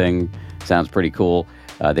Mediterranean thing sounds pretty cool.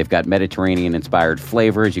 They've got Mediterranean-inspired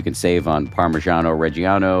flavors. You can save on Parmigiano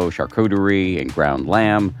Reggiano, charcuterie, and ground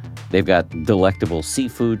lamb. They've got delectable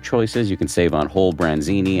seafood choices. You can save on whole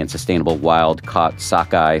branzini and sustainable wild-caught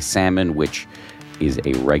sockeye salmon, which is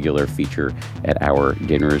a regular feature at our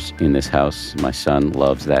dinners in this house. My son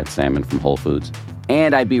loves that salmon from Whole Foods.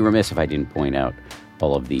 And I'd be remiss if I didn't point out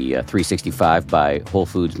all of the 365 by Whole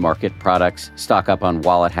Foods Market products. Stock up on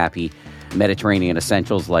wallet-happy Mediterranean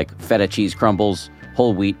essentials like feta cheese crumbles,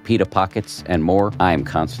 whole wheat pita pockets, and more. I am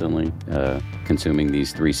constantly consuming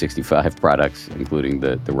these 365 products, including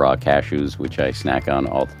the raw cashews, which I snack on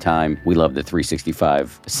all the time. We love the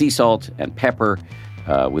 365 sea salt and pepper.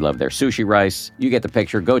 We love their sushi rice. You get the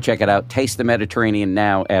picture. Go check it out. Taste the Mediterranean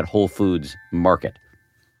now at Whole Foods Market.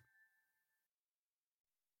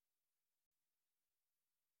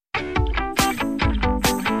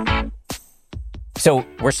 So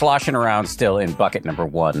we're sloshing around still in bucket number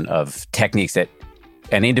one of techniques that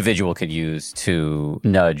an individual could use to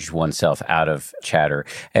nudge oneself out of chatter.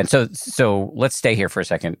 And so let's stay here for a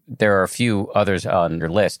second. There are a few others on your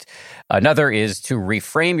list. Another is to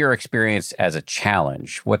reframe your experience as a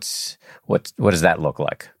challenge. What does that look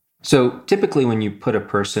like? So typically when you put a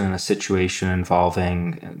person in a situation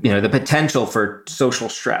involving, the potential for social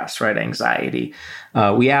stress, right, anxiety,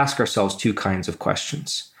 we ask ourselves two kinds of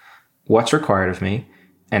questions. What's required of me,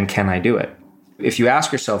 and can I do it? If you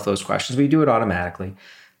ask yourself those questions, we do it automatically,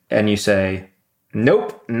 and you say,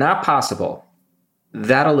 nope, not possible.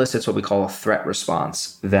 That elicits what we call a threat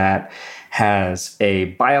response that has a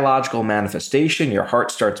biological manifestation. Your heart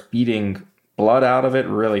starts beating blood out of it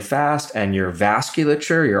really fast, and your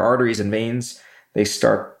vasculature, your arteries and veins, they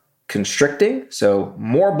start constricting. So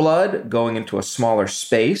more blood going into a smaller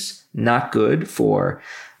space, not good for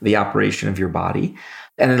the operation of your body.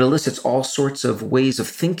 And it elicits all sorts of ways of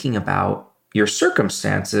thinking about your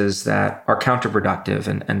circumstances that are counterproductive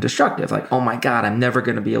and destructive. Like, oh my God, I'm never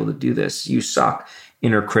going to be able to do this. You suck,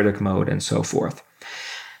 inner critic mode, and so forth.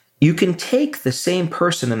 You can take the same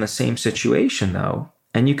person in the same situation, though,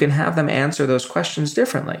 and you can have them answer those questions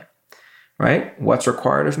differently, right? What's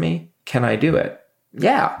required of me? Can I do it?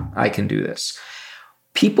 Yeah, I can do this.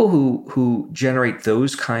 People who generate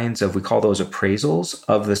those kinds of, we call those appraisals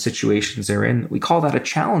of the situations they're in, we call that a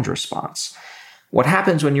challenge response. What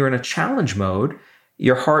happens when you're in a challenge mode,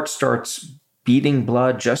 your heart starts beating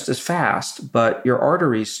blood just as fast, but your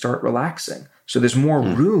arteries start relaxing. So there's more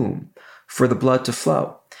room for the blood to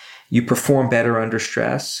flow. You perform better under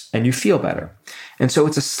stress and you feel better. And so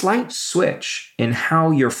it's a slight switch in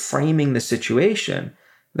how you're framing the situation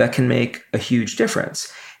that can make a huge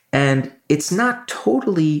difference. And it's not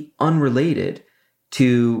totally unrelated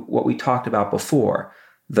to what we talked about before,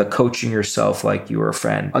 the coaching yourself like you were a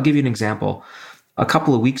friend. I'll give you an example. A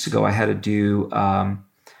couple of weeks ago, I had to do a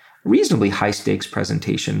reasonably high stakes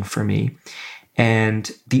presentation for me.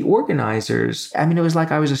 And the organizers, it was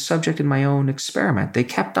like I was a subject in my own experiment. They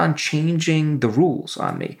kept on changing the rules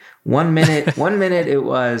on me. One minute it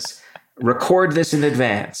was record this in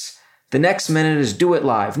advance. The next minute is do it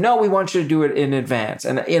live. No, we want you to do it in advance.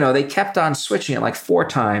 And, they kept on switching it like 4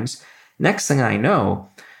 times. Next thing I know,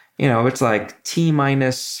 it's like T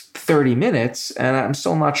minus 30 minutes and I'm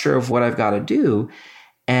still not sure of what I've got to do.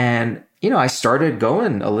 And, I started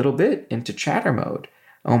going a little bit into chatter mode.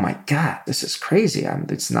 Oh my God, this is crazy.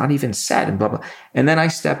 It's not even set and blah, blah. And then I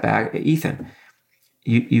step back. Ethan,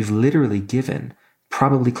 you've literally given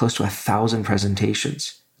probably close to 1,000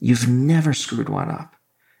 presentations. You've never screwed one up.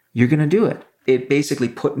 You're going to do it. It basically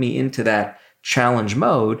put me into that challenge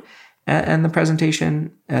mode. And the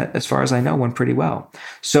presentation, as far as I know, went pretty well.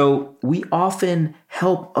 So we often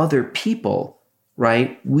help other people,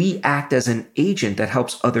 right? We act as an agent that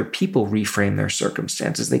helps other people reframe their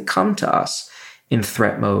circumstances. They come to us in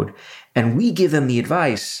threat mode, and we give them the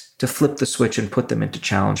advice to flip the switch and put them into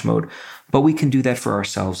challenge mode. But we can do that for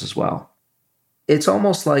ourselves as well. It's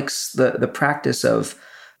almost like the practice of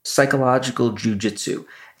psychological jujitsu,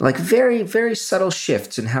 like very, very subtle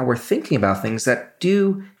shifts in how we're thinking about things that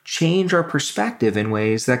do change our perspective in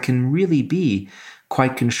ways that can really be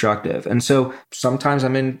quite constructive. And so sometimes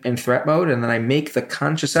I'm in threat mode, and then I make the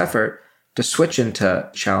conscious effort to switch into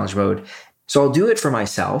challenge mode. So I'll do it for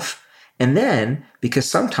myself. And then, because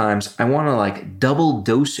sometimes I want to like double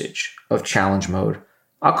dosage of challenge mode,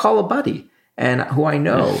 I'll call a buddy and who I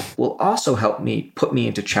know will also help me put me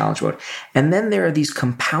into challenge mode. And then there are these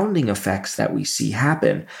compounding effects that we see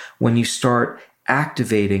happen when you start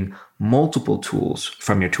activating multiple tools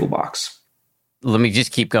from your toolbox. Let me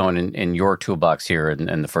just keep going in your toolbox here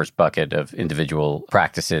in the first bucket of individual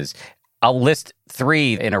practices. I'll list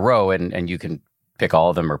 3 in a row, and you can pick all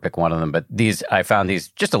of them or pick one of them. But I found these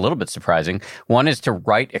just a little bit surprising. One is to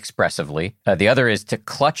write expressively. The other is to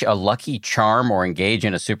clutch a lucky charm or engage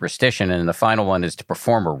in a superstition. And the final one is to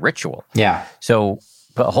perform a ritual. Yeah. So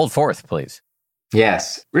hold forth, please.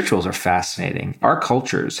 Yes. Rituals are fascinating. Our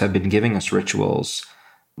cultures have been giving us rituals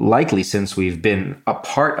likely since we've been a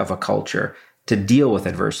part of a culture to deal with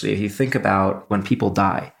adversity. If you think about when people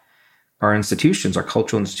die, our institutions, our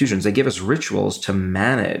cultural institutions, they give us rituals to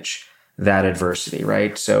manage that adversity,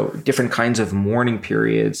 right? So different kinds of mourning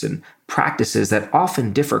periods and practices that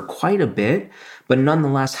often differ quite a bit, but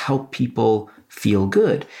nonetheless help people feel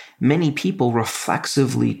good. Many people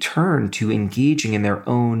reflexively turn to engaging in their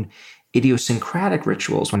own idiosyncratic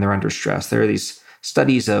rituals when they're under stress. There are these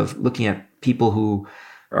studies of looking at people who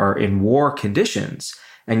are in war conditions,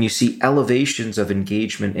 and you see elevations of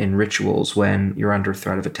engagement in rituals when you're under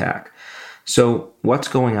threat of attack. So what's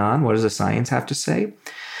going on? What does the science have to say?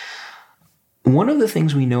 One of the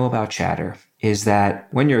things we know about chatter is that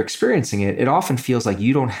when you're experiencing it, it often feels like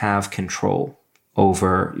you don't have control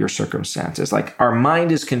over your circumstances. Like our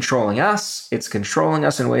mind is controlling us. It's controlling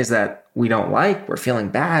us in ways that we don't like. We're feeling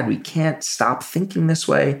bad. We can't stop thinking this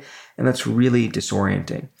way. And that's really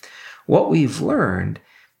disorienting. What we've learned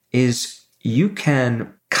is you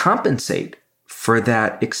can compensate for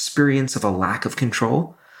that experience of a lack of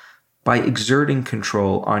control by exerting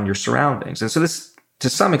control on your surroundings. And so this, to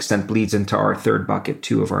some extent, bleeds into our third bucket,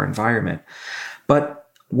 too, of our environment. But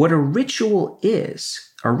what a ritual is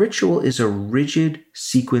a rigid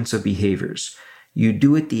sequence of behaviors. You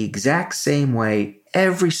do it the exact same way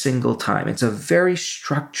every single time. It's a very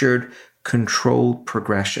structured, controlled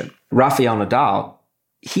progression. Rafael Nadal,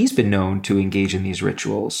 he's been known to engage in these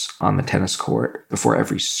rituals on the tennis court before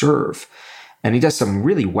every serve. And he does some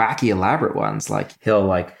really wacky, elaborate ones. Like he'll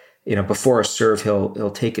before a serve,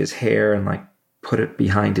 he'll take his hair and put it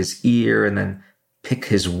behind his ear and then pick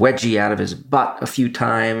his wedgie out of his butt a few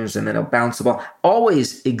times, and then he'll bounce the ball,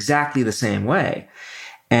 always exactly the same way.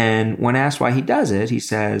 And when asked why he does it, he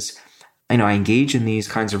says, I engage in these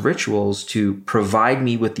kinds of rituals to provide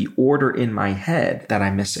me with the order in my head that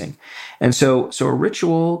I'm missing. And so a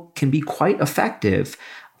ritual can be quite effective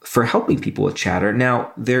for helping people with chatter.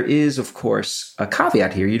 Now, there is, of course, a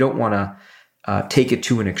caveat here. You don't want to take it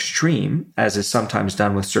to an extreme, as is sometimes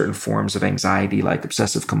done with certain forms of anxiety like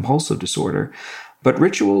obsessive compulsive disorder. But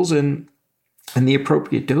rituals in the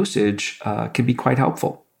appropriate dosage can be quite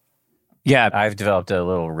helpful. Yeah, I've developed a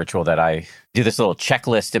little ritual that I do this little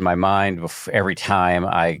checklist in my mind every time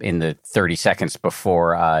in the 30 seconds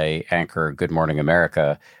before I anchor Good Morning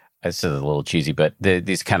America. This is a little cheesy, but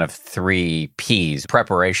these kind of 3 Ps: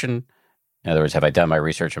 preparation. In other words, have I done my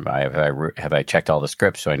research? Have I checked all the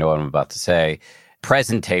scripts so I know what I'm about to say?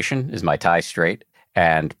 Presentation is my tie straight.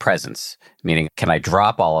 And presence, meaning can I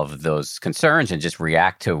drop all of those concerns and just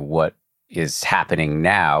react to what is happening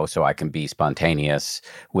now so I can be spontaneous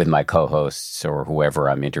with my co-hosts or whoever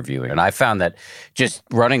I'm interviewing. And I found that just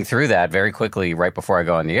running through that very quickly right before I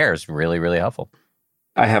go on the air is really, really helpful.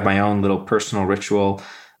 I have my own little personal ritual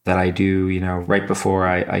that I do, right before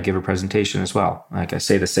I give a presentation as well. Like I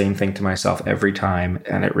say the same thing to myself every time,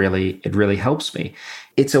 and it really helps me.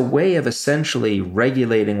 It's a way of essentially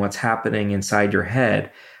regulating what's happening inside your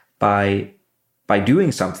head by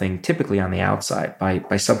doing something typically on the outside,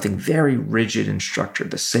 by something very rigid and structured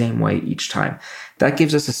the same way each time. That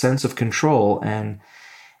gives us a sense of control,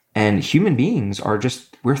 and human beings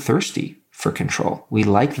we're thirsty for control. We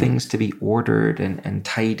like things to be ordered and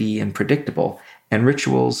tidy and predictable. And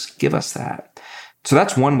rituals give us that. So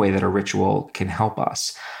that's one way that a ritual can help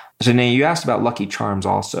us. So now you asked about Lucky Charms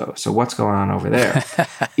also. So what's going on over there?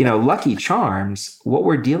 Lucky Charms, what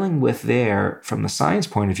we're dealing with there from the science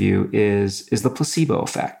point of view is the placebo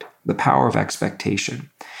effect, the power of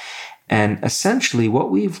expectation. And essentially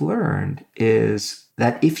what we've learned is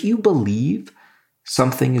that if you believe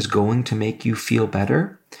something is going to make you feel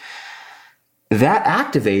better, that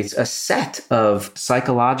activates a set of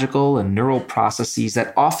psychological and neural processes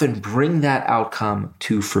that often bring that outcome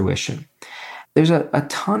to fruition. There's a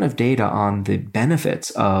ton of data on the benefits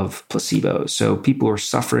of placebos. So people who are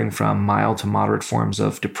suffering from mild to moderate forms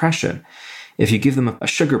of depression, if you give them a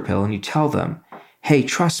sugar pill and you tell them, hey,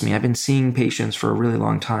 trust me, I've been seeing patients for a really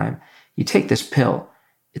long time. You take this pill,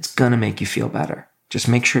 it's going to make you feel better. Just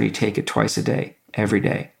make sure you take it twice a day, every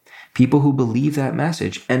day. People who believe that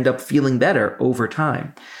message end up feeling better over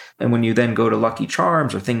time. And when you then go to Lucky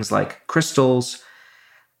Charms or things like crystals,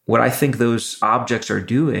 what I think those objects are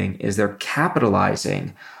doing is they're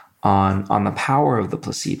capitalizing on the power of the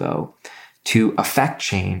placebo to affect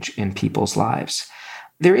change in people's lives.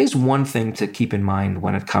 There is one thing to keep in mind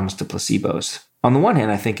when it comes to placebos. On the one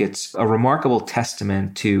hand, I think it's a remarkable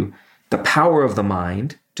testament to the power of the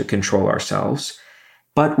mind to control ourselves.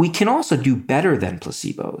 But we can also do better than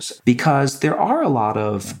placebos because there are a lot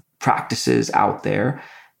of practices out there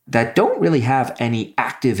that don't really have any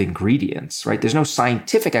active ingredients, right? There's no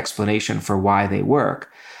scientific explanation for why they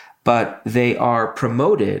work, but they are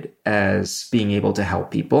promoted as being able to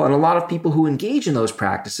help people. And a lot of people who engage in those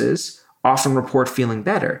practices often report feeling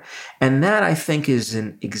better. And that, I think, is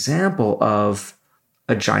an example of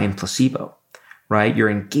a giant placebo. Right? You're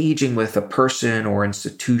engaging with a person or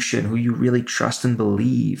institution who you really trust and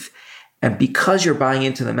believe. And because you're buying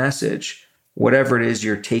into the message, whatever it is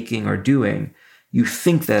you're taking or doing, you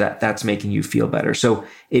think that that's making you feel better. So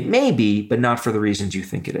it may be, but not for the reasons you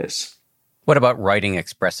think it is. What about writing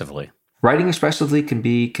expressively? Writing expressively can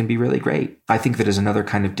be really great. I think that is another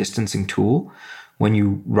kind of distancing tool. When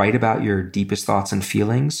you write about your deepest thoughts and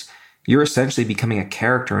feelings, you're essentially becoming a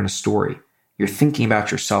character in a story. You're thinking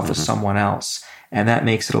about yourself as someone else. And that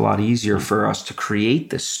makes it a lot easier for us to create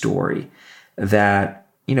this story that,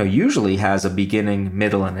 usually has a beginning,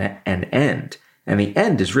 middle, and end. And the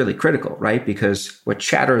end is really critical, right? Because what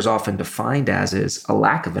chatter is often defined as is a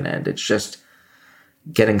lack of an end. It's just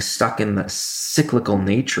getting stuck in the cyclical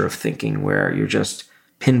nature of thinking where you're just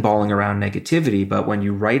pinballing around negativity. But when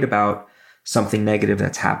you write about something negative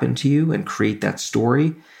that's happened to you and create that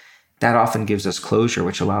story, that often gives us closure,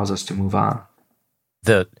 which allows us to move on.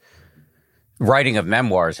 The writing of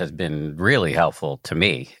memoirs has been really helpful to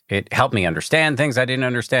me. It helped me understand things I didn't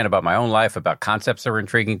understand about my own life, about concepts that were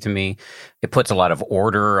intriguing to me. It puts a lot of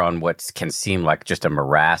order on what can seem like just a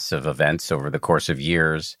morass of events over the course of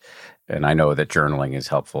years. And I know that journaling is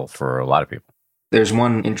helpful for a lot of people. There's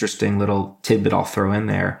one interesting little tidbit I'll throw in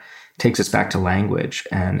there. It takes us back to language,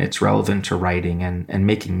 and it's relevant to writing and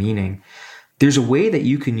making meaning. There's a way that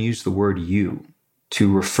you can use the word you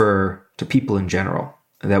to refer to people in general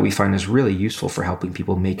that we find is really useful for helping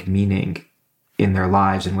people make meaning in their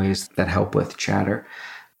lives in ways that help with chatter.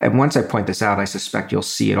 And once I point this out, I suspect you'll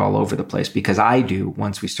see it all over the place because I do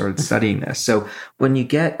once we started studying this. So when you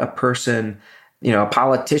get a person, a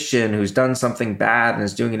politician who's done something bad and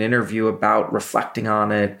is doing an interview about reflecting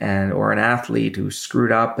on it, or an athlete who's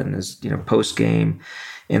screwed up and is, post-game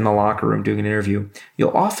in the locker room doing an interview,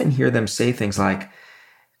 you'll often hear them say things like,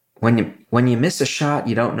 when you miss a shot,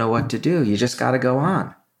 you don't know what to do. You just got to go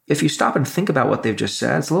on. If you stop and think about what they've just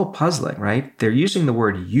said, it's a little puzzling, right? They're using the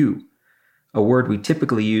word you, a word we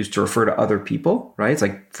typically use to refer to other people, right? It's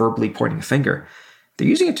like verbally pointing a finger. They're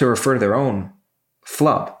using it to refer to their own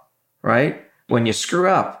flub, right? When you screw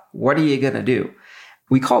up, what are you going to do?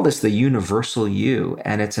 We call this the universal you,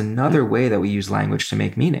 and it's another way that we use language to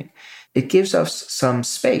make meaning. It gives us some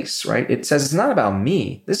space, right? It says it's not about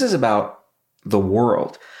me. This is about the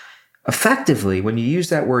world. Effectively, when you use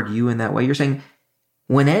that word you in that way, you're saying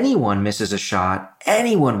when anyone misses a shot,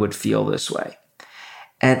 anyone would feel this way.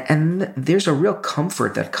 And there's a real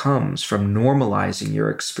comfort that comes from normalizing your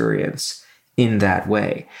experience in that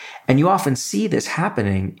way. And you often see this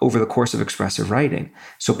happening over the course of expressive writing.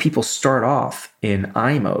 So people start off in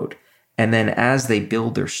I mode, and then as they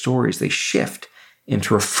build their stories, they shift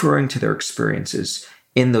into referring to their experiences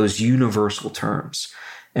in those universal terms.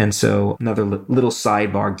 And so another little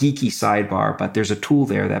sidebar, geeky sidebar, but there's a tool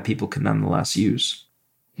there that people can nonetheless use.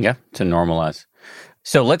 Yeah, to normalize.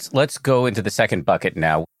 So let's go into the second bucket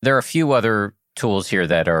now. There are a few other tools here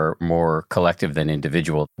that are more collective than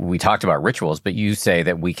individual. We talked about rituals, but you say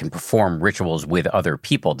that we can perform rituals with other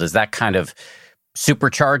people. Does that kind of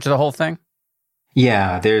supercharge the whole thing?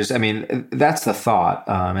 Yeah, that's the thought.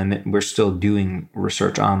 And we're still doing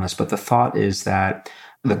research on this, but the thought is that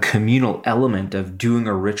the communal element of doing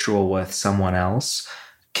a ritual with someone else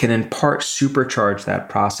can in part supercharge that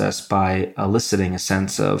process by eliciting a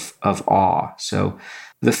sense of awe. So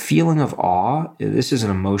the feeling of awe, this is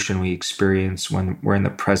an emotion we experience when we're in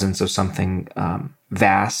the presence of something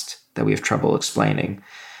vast that we have trouble explaining.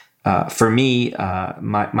 For me,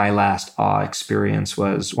 my last awe experience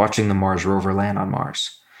was watching the Mars rover land on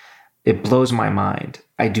Mars. It blows my mind.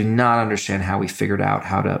 I do not understand how we figured out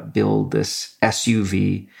how to build this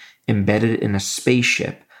SUV embedded in a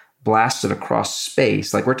spaceship, blasted across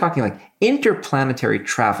space. Like, we're talking like interplanetary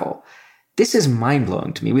travel. This is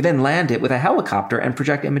mind-blowing to me. We then land it with a helicopter and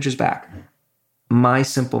project images back. My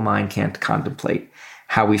simple mind can't contemplate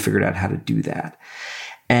how we figured out how to do that.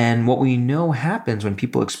 And what we know happens when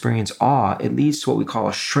people experience awe, it leads to what we call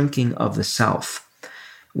a shrinking of the self.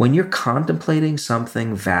 When you're contemplating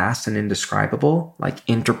something vast and indescribable, like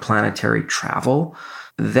interplanetary travel,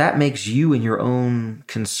 that makes you and your own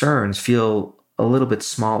concerns feel a little bit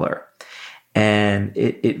smaller. And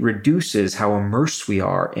it reduces how immersed we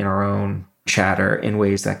are in our own chatter in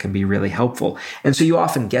ways that can be really helpful. And so you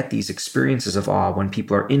often get these experiences of awe when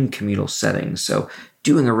people are in communal settings. So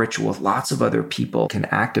doing a ritual with lots of other people can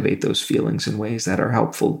activate those feelings in ways that are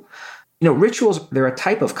helpful. Rituals, they're a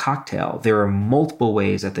type of cocktail. There are multiple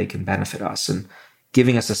ways that they can benefit us. And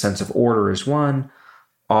giving us a sense of order is one,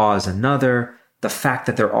 awe is another. The fact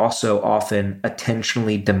that they're also often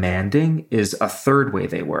attentionally demanding is a third way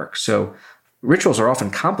they work. So rituals are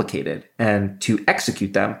often complicated, and to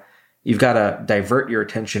execute them, you've got to divert your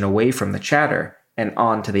attention away from the chatter and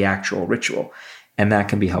on to the actual ritual. And that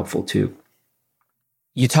can be helpful too.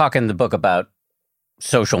 You talk in the book about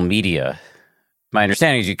social media. My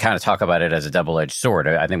understanding is you kind of talk about it as a double-edged sword.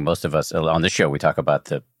 I think most of us on this show, we talk about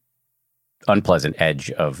the unpleasant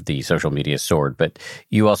edge of the social media sword. But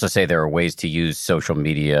you also say there are ways to use social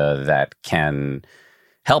media that can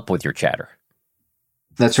help with your chatter.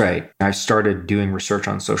 That's right. I started doing research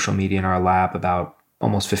on social media in our lab about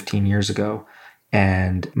almost 15 years ago.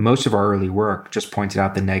 And most of our early work just pointed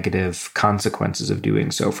out the negative consequences of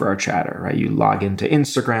doing so for our chatter, right? You log into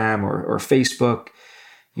Instagram or Facebook,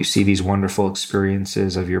 you see these wonderful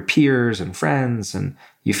experiences of your peers and friends, and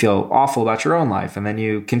you feel awful about your own life. And then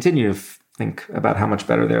you continue to think about how much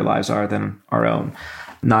better their lives are than our own.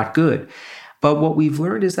 Not good. But what we've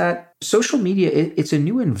learned is that social media, it's a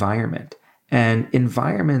new environment. And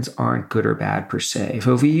environments aren't good or bad per se.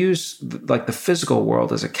 So if we use like the physical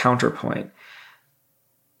world as a counterpoint,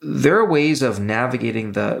 there are ways of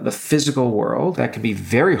navigating the physical world that can be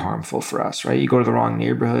very harmful for us, right? You go to the wrong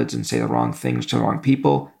neighborhoods and say the wrong things to the wrong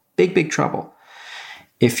people, big trouble.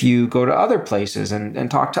 If you go to other places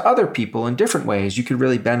and talk to other people in different ways, you could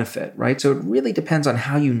really benefit, right? So it really depends on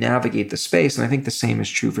how you navigate the space. And I think the same is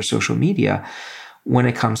true for social media when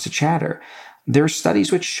it comes to chatter. There are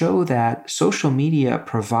studies which show that social media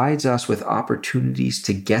provides us with opportunities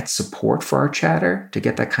to get support for our chatter, to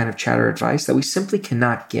get that kind of chatter advice that we simply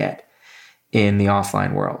cannot get in the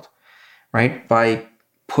offline world, right? By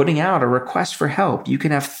putting out a request for help, you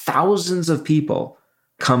can have thousands of people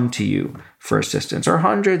come to you for assistance, or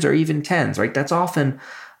hundreds or even tens, right? That's often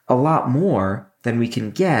a lot more than we can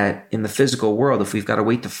get in the physical world if we've got to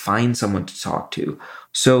wait to find someone to talk to.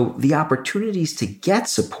 So the opportunities to get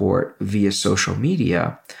support via social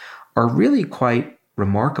media are really quite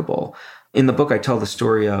remarkable. In the book, I tell the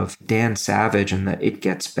story of Dan Savage and the It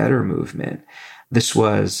Gets Better movement. This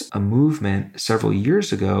was a movement several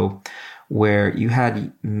years ago where you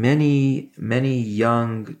had many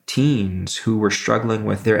young teens who were struggling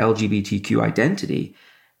with their LGBTQ identity,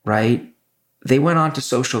 right? They went on to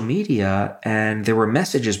social media and there were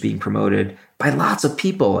messages being promoted by lots of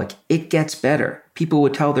people like, it gets better. People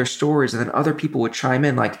would tell their stories and then other people would chime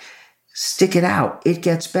in like, stick it out. It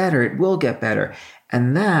gets better. It will get better.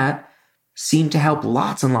 And that seemed to help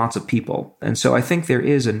lots and lots of people. And so I think there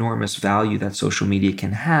is enormous value that social media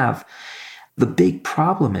can have. The big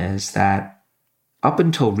problem is that up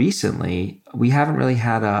until recently, we haven't really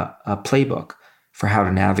had a playbook for how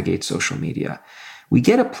to navigate social media. We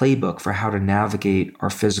get a playbook for how to navigate our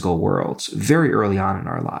physical worlds very early on in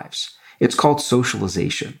our lives. It's called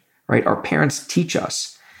socialization, right? Our parents teach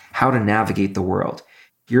us how to navigate the world.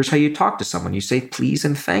 Here's how you talk to someone. You say please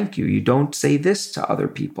and thank you. You don't say this to other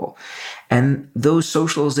people. And those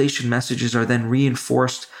socialization messages are then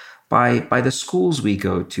reinforced by the schools we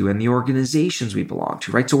go to and the organizations we belong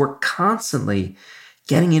to, right? So we're constantly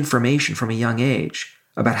getting information from a young age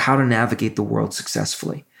about how to navigate the world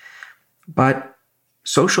successfully. But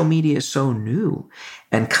social media is so new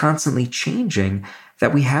and constantly changing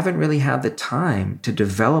that we haven't really had the time to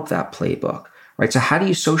develop that playbook, right? So how do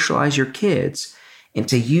you socialize your kids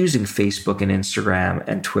into using Facebook and Instagram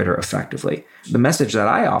and Twitter effectively? The message that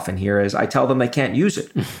I often hear is I tell them they can't use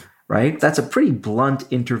it, right? That's a pretty blunt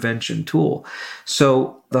intervention tool.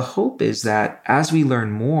 So the hope is that as we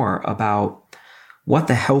learn more about what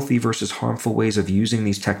the healthy versus harmful ways of using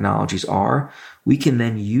these technologies are, we can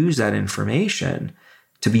then use that information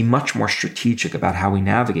to be much more strategic about how we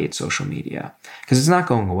navigate social media, because it's not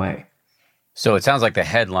going away. So it sounds like the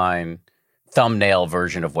headline thumbnail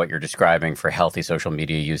version of what you're describing for healthy social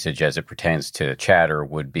media usage as it pertains to chatter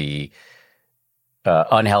would be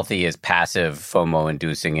unhealthy is passive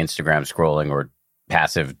FOMO-inducing Instagram scrolling or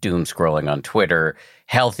passive doom scrolling on Twitter.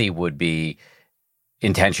 Healthy would be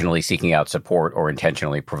intentionally seeking out support or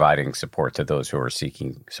intentionally providing support to those who are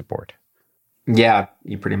seeking support. Yeah,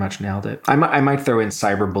 you pretty much nailed it. I might throw in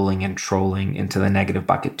cyberbullying and trolling into the negative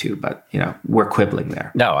bucket too, but we're quibbling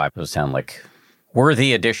there. No, those sound like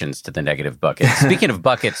worthy additions to the negative bucket. Speaking of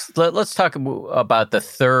buckets, let's talk about the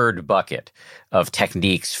third bucket of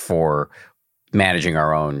techniques for managing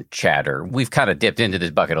our own chatter. We've kind of dipped into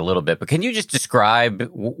this bucket a little bit, but can you just describe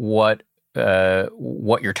what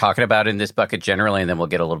you're talking about in this bucket generally, and then we'll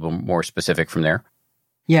get a little bit more specific from there?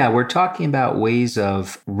 Yeah, we're talking about ways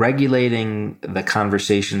of regulating the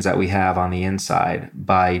conversations that we have on the inside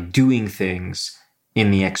by doing things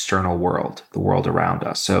in the external world, the world around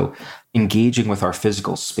us. So engaging with our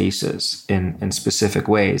physical spaces in specific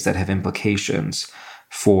ways that have implications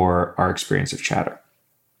for our experience of chatter.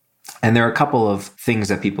 And there are a couple of things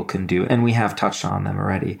that people can do, and we have touched on them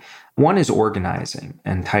already. One is organizing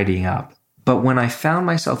and tidying up. But when I found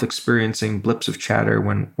myself experiencing blips of chatter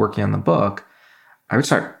when working on the book, I would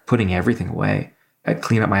start putting everything away. I'd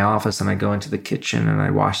clean up my office and I'd go into the kitchen and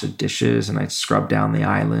I'd wash the dishes and I'd scrub down the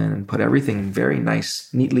island and put everything very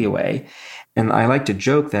neatly away. And I like to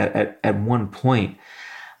joke that at one point,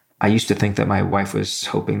 I used to think that my wife was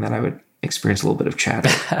hoping that I would experience a little bit of chatter,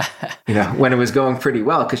 when it was going pretty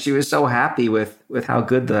well, because she was so happy with how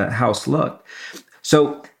good the house looked.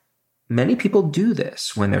 So many people do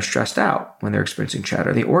this when they're stressed out, when they're experiencing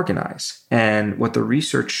chatter. They organize. And what the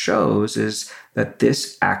research shows is that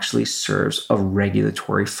this actually serves a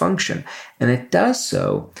regulatory function. And it does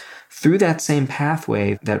so through that same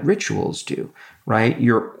pathway that rituals do, right?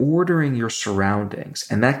 You're ordering your surroundings,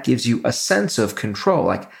 and that gives you a sense of control.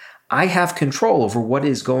 Like, I have control over what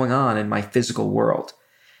is going on in my physical world.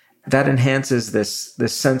 That enhances this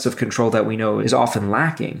sense of control that we know is often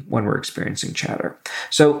lacking when we're experiencing chatter.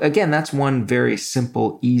 So again, that's one very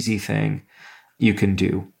simple, easy thing you can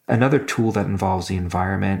do. Another tool that involves the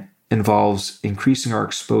environment involves increasing our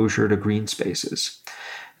exposure to green spaces.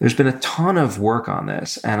 There's been a ton of work on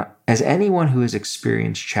this, and as anyone who has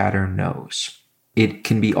experienced chatter knows, it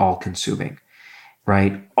can be all-consuming,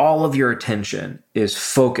 right? All of your attention is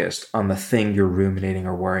focused on the thing you're ruminating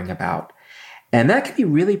or worrying about. And that can be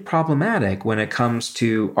really problematic when it comes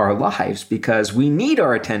to our lives, because we need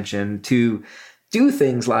our attention to do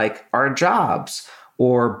things like our jobs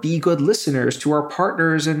or be good listeners to our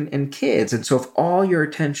partners and kids. And so if all your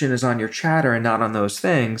attention is on your chatter and not on those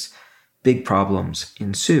things, big problems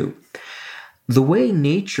ensue. The way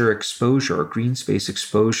nature exposure or green space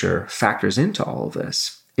exposure factors into all of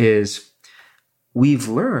this is we've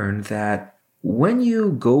learned that when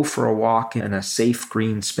you go for a walk in a safe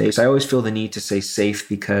green space, I always feel the need to say safe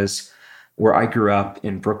because where I grew up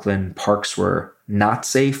in Brooklyn, parks were not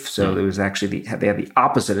safe. So there was actually they had the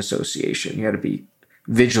opposite association. You had to be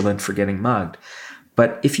vigilant for getting mugged.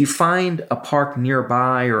 But if you find a park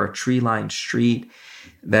nearby or a tree-lined street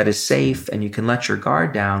that is safe and you can let your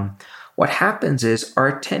guard down, what happens is our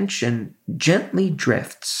attention gently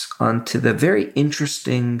drifts onto the very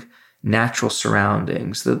interesting natural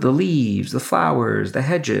surroundings, the leaves, the flowers, the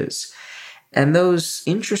hedges. And those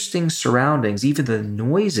interesting surroundings, even the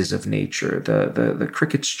noises of nature, the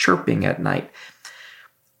crickets chirping at night,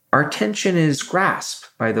 our attention is grasped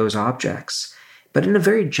by those objects, but in a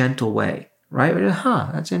very gentle way, right?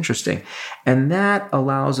 That's interesting. And that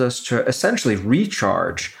allows us to essentially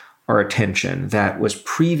recharge our attention that was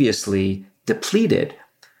previously depleted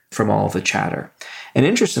from all the chatter. And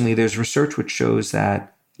interestingly, there's research which shows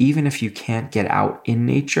that even if you can't get out in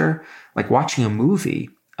nature, like watching a movie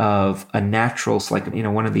of a natural, like,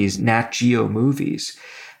 one of these Nat Geo movies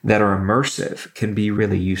that are immersive can be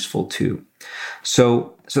really useful too.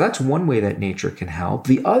 So that's one way that nature can help.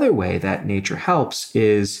 The other way that nature helps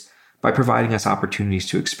is by providing us opportunities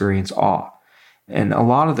to experience awe. And a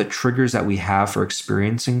lot of the triggers that we have for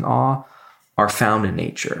experiencing awe are found in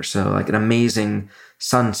nature. So like an amazing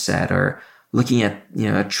sunset, or looking at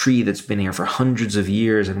a tree that's been here for hundreds of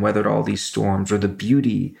years and weathered all these storms, or the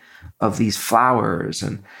beauty of these flowers.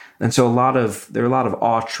 And so there are a lot of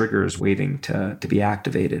awe triggers waiting to be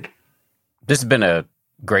activated. This has been a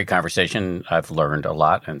great conversation. I've learned a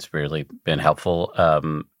lot, and it's really been helpful.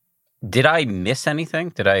 Did I miss anything?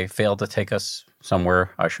 Did I fail to take us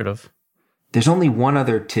somewhere I should have? There's only one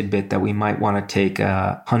other tidbit that we might want to take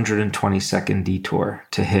a 120-second detour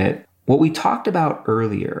to hit. What we talked about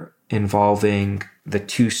earlier involving the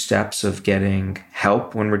 2 steps of getting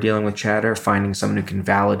help when we're dealing with chatter, finding someone who can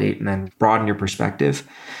validate and then broaden your perspective,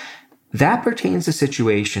 that pertains to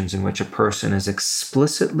situations in which a person is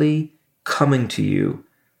explicitly coming to you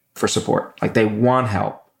for support, like they want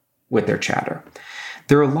help with their chatter.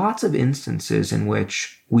 There are lots of instances in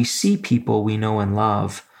which we see people we know and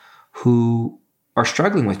love who are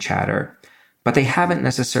struggling with chatter, but they haven't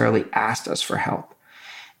necessarily asked us for help.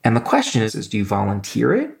 And the question is do you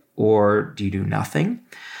volunteer it or do you do nothing?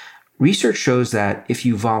 Research shows that if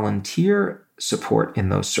you volunteer support in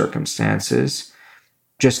those circumstances,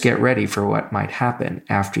 just get ready for what might happen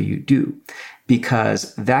after you do,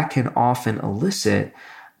 because that can often elicit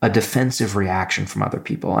a defensive reaction from other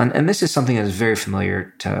people. And this is something that is very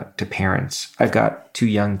familiar to parents. I've got 2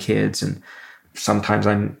 young kids, and sometimes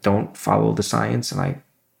I don't follow the science, and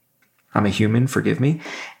I'm a human, forgive me.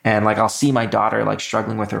 And like, I'll see my daughter like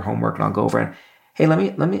struggling with her homework, and I'll go over and, hey,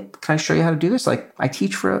 can I show you how to do this? Like, I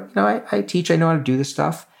teach I teach, I know how to do this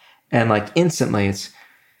stuff. And like instantly it's,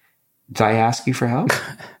 did I ask you for help?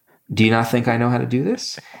 Do you not think I know how to do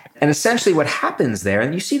this? And essentially what happens there,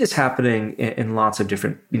 and you see this happening in lots of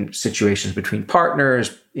different situations between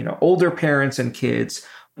partners, older parents and kids,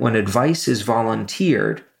 when advice is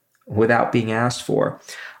volunteered without being asked for,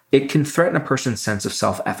 it can threaten a person's sense of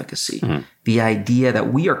self-efficacy, the idea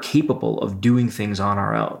that we are capable of doing things on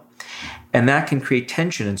our own. And that can create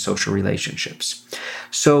tension in social relationships.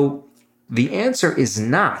 So the answer is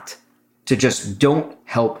not to just don't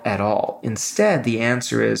help at all. Instead, the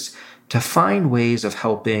answer is to find ways of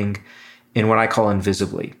helping in what I call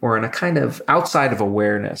invisibly, or in a kind of outside of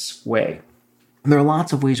awareness way. There are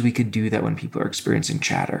lots of ways we could do that when people are experiencing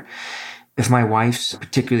chatter. If my wife's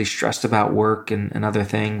particularly stressed about work and other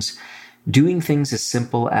things, doing things as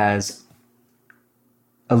simple as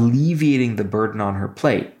alleviating the burden on her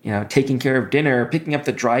plate, taking care of dinner, picking up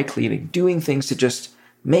the dry cleaning, doing things to just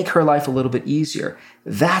make her life a little bit easier.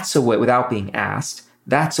 That's a way, without being asked,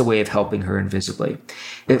 that's a way of helping her invisibly.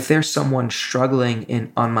 If there's someone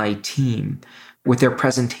struggling on my team with their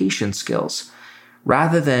presentation skills,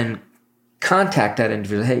 rather than contact that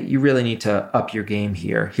individual, hey, you really need to up your game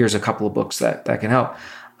here. Here's a couple of books that can help.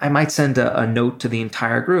 I might send a note to the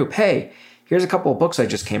entire group. Hey, here's a couple of books I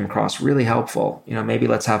just came across, really helpful. Maybe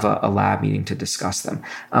let's have a lab meeting to discuss them.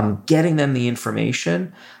 Getting them the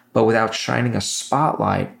information, but without shining a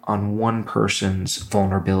spotlight on one person's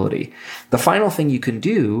vulnerability. The final thing you can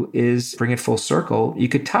do is bring it full circle. You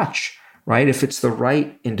could touch, right? If it's the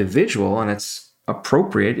right individual and it's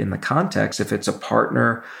appropriate in the context, if it's a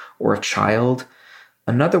partner or a child,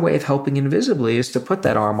 another way of helping invisibly is to put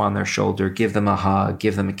that arm on their shoulder, give them a hug,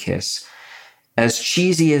 give them a kiss. As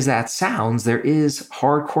cheesy as that sounds, there is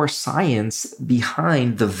hardcore science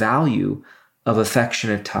behind the value of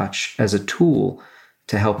affectionate touch as a tool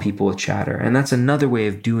to help people with chatter. And that's another way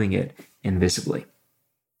of doing it invisibly.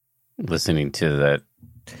 Listening to that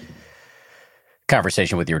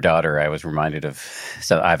conversation with your daughter, I was reminded of,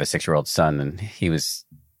 so I have a 6-year-old son, and he was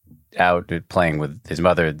out playing with his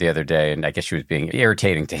mother the other day, and I guess she was being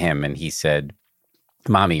irritating to him, and he said,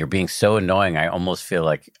 "Mommy, you're being so annoying, I almost feel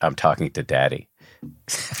like I'm talking to Daddy."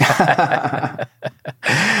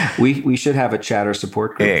 We should have a chatter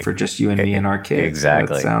support group for just you and me and our kids.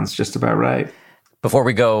 Exactly. That sounds just about right. Before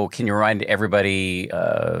we go, can you remind everybody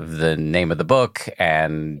the name of the book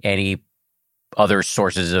and any other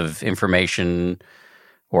sources of information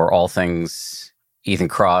or all things Ethan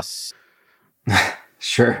Kross?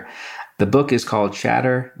 Sure. The book is called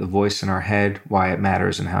Chatter, The Voice in Our Head, Why It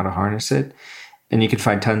Matters and How to Harness It. And you can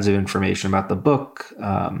find tons of information about the book,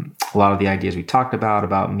 a lot of the ideas we talked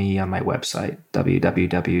about me on my website,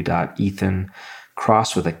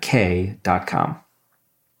 www.ethankross.com.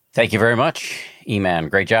 Thank you very much, E-Man.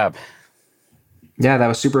 Great job. Yeah, that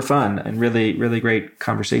was super fun and really, really great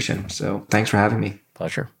conversation. So thanks for having me.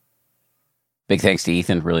 Pleasure. Big thanks to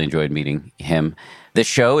Ethan. Really enjoyed meeting him. This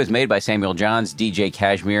show is made by Samuel Johns, DJ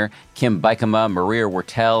Kashmir, Kim Bikama, Maria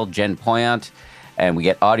Wertel, Jen Poyant, and we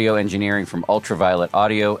get audio engineering from Ultraviolet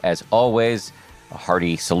Audio. As always, a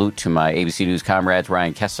hearty salute to my ABC News comrades,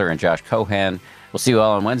 Ryan Kessler and Josh Cohan. We'll see you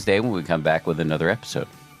all on Wednesday when we come back with another episode.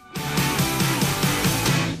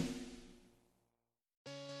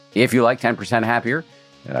 If you like 10% Happier,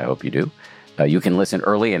 and I hope you do, you can listen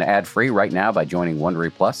early and ad-free right now by joining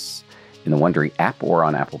Wondery Plus in the Wondery app or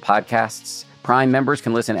on Apple Podcasts. Prime members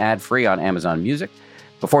can listen ad-free on Amazon Music.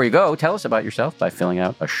 Before you go, tell us about yourself by filling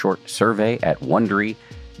out a short survey at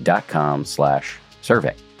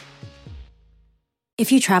Wondery.com/survey.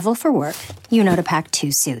 If you travel for work, you know to pack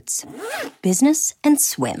 2 suits. Business and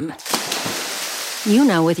swim. You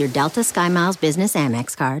know with your Delta SkyMiles Business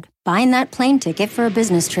Amex card, buying that plane ticket for a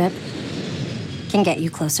business trip can get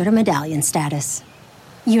you closer to medallion status.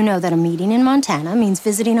 You know that a meeting in Montana means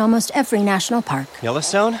visiting almost every national park.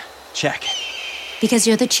 Yellowstone? Check. Because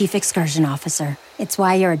you're the chief excursion officer. It's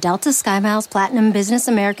why you're a Delta SkyMiles Platinum Business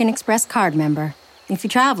American Express card member. If you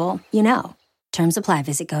travel, you know. Terms apply.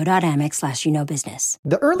 Visit go.amex/business.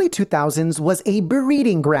 The early 2000s was a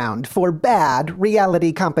breeding ground for bad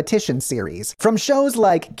reality competition series. From shows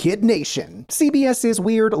like Kid Nation, CBS's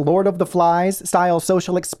weird Lord of the Flies style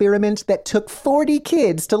social experiment that took 40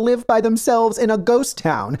 kids to live by themselves in a ghost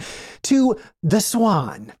town, to The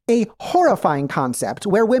Swan, a horrifying concept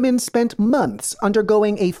where women spent months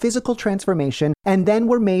undergoing a physical transformation and then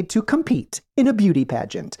were made to compete in a beauty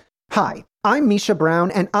pageant. Hi, I'm Misha Brown,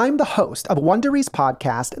 and I'm the host of Wondery's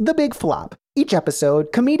podcast, The Big Flop. Each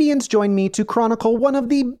episode, comedians join me to chronicle one of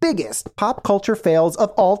the biggest pop culture fails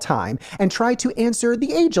of all time and try to answer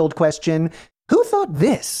the age-old question, who thought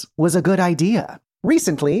this was a good idea?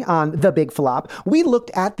 Recently, on The Big Flop, we looked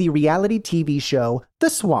at the reality TV show The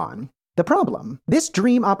Swan. The problem, this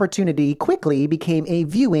dream opportunity quickly became a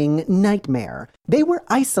viewing nightmare. They were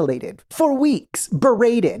isolated for weeks,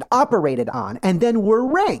 berated, operated on, and then were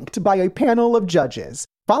ranked by a panel of judges.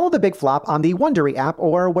 Follow The Big Flop on the Wondery app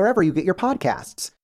or wherever you get your podcasts.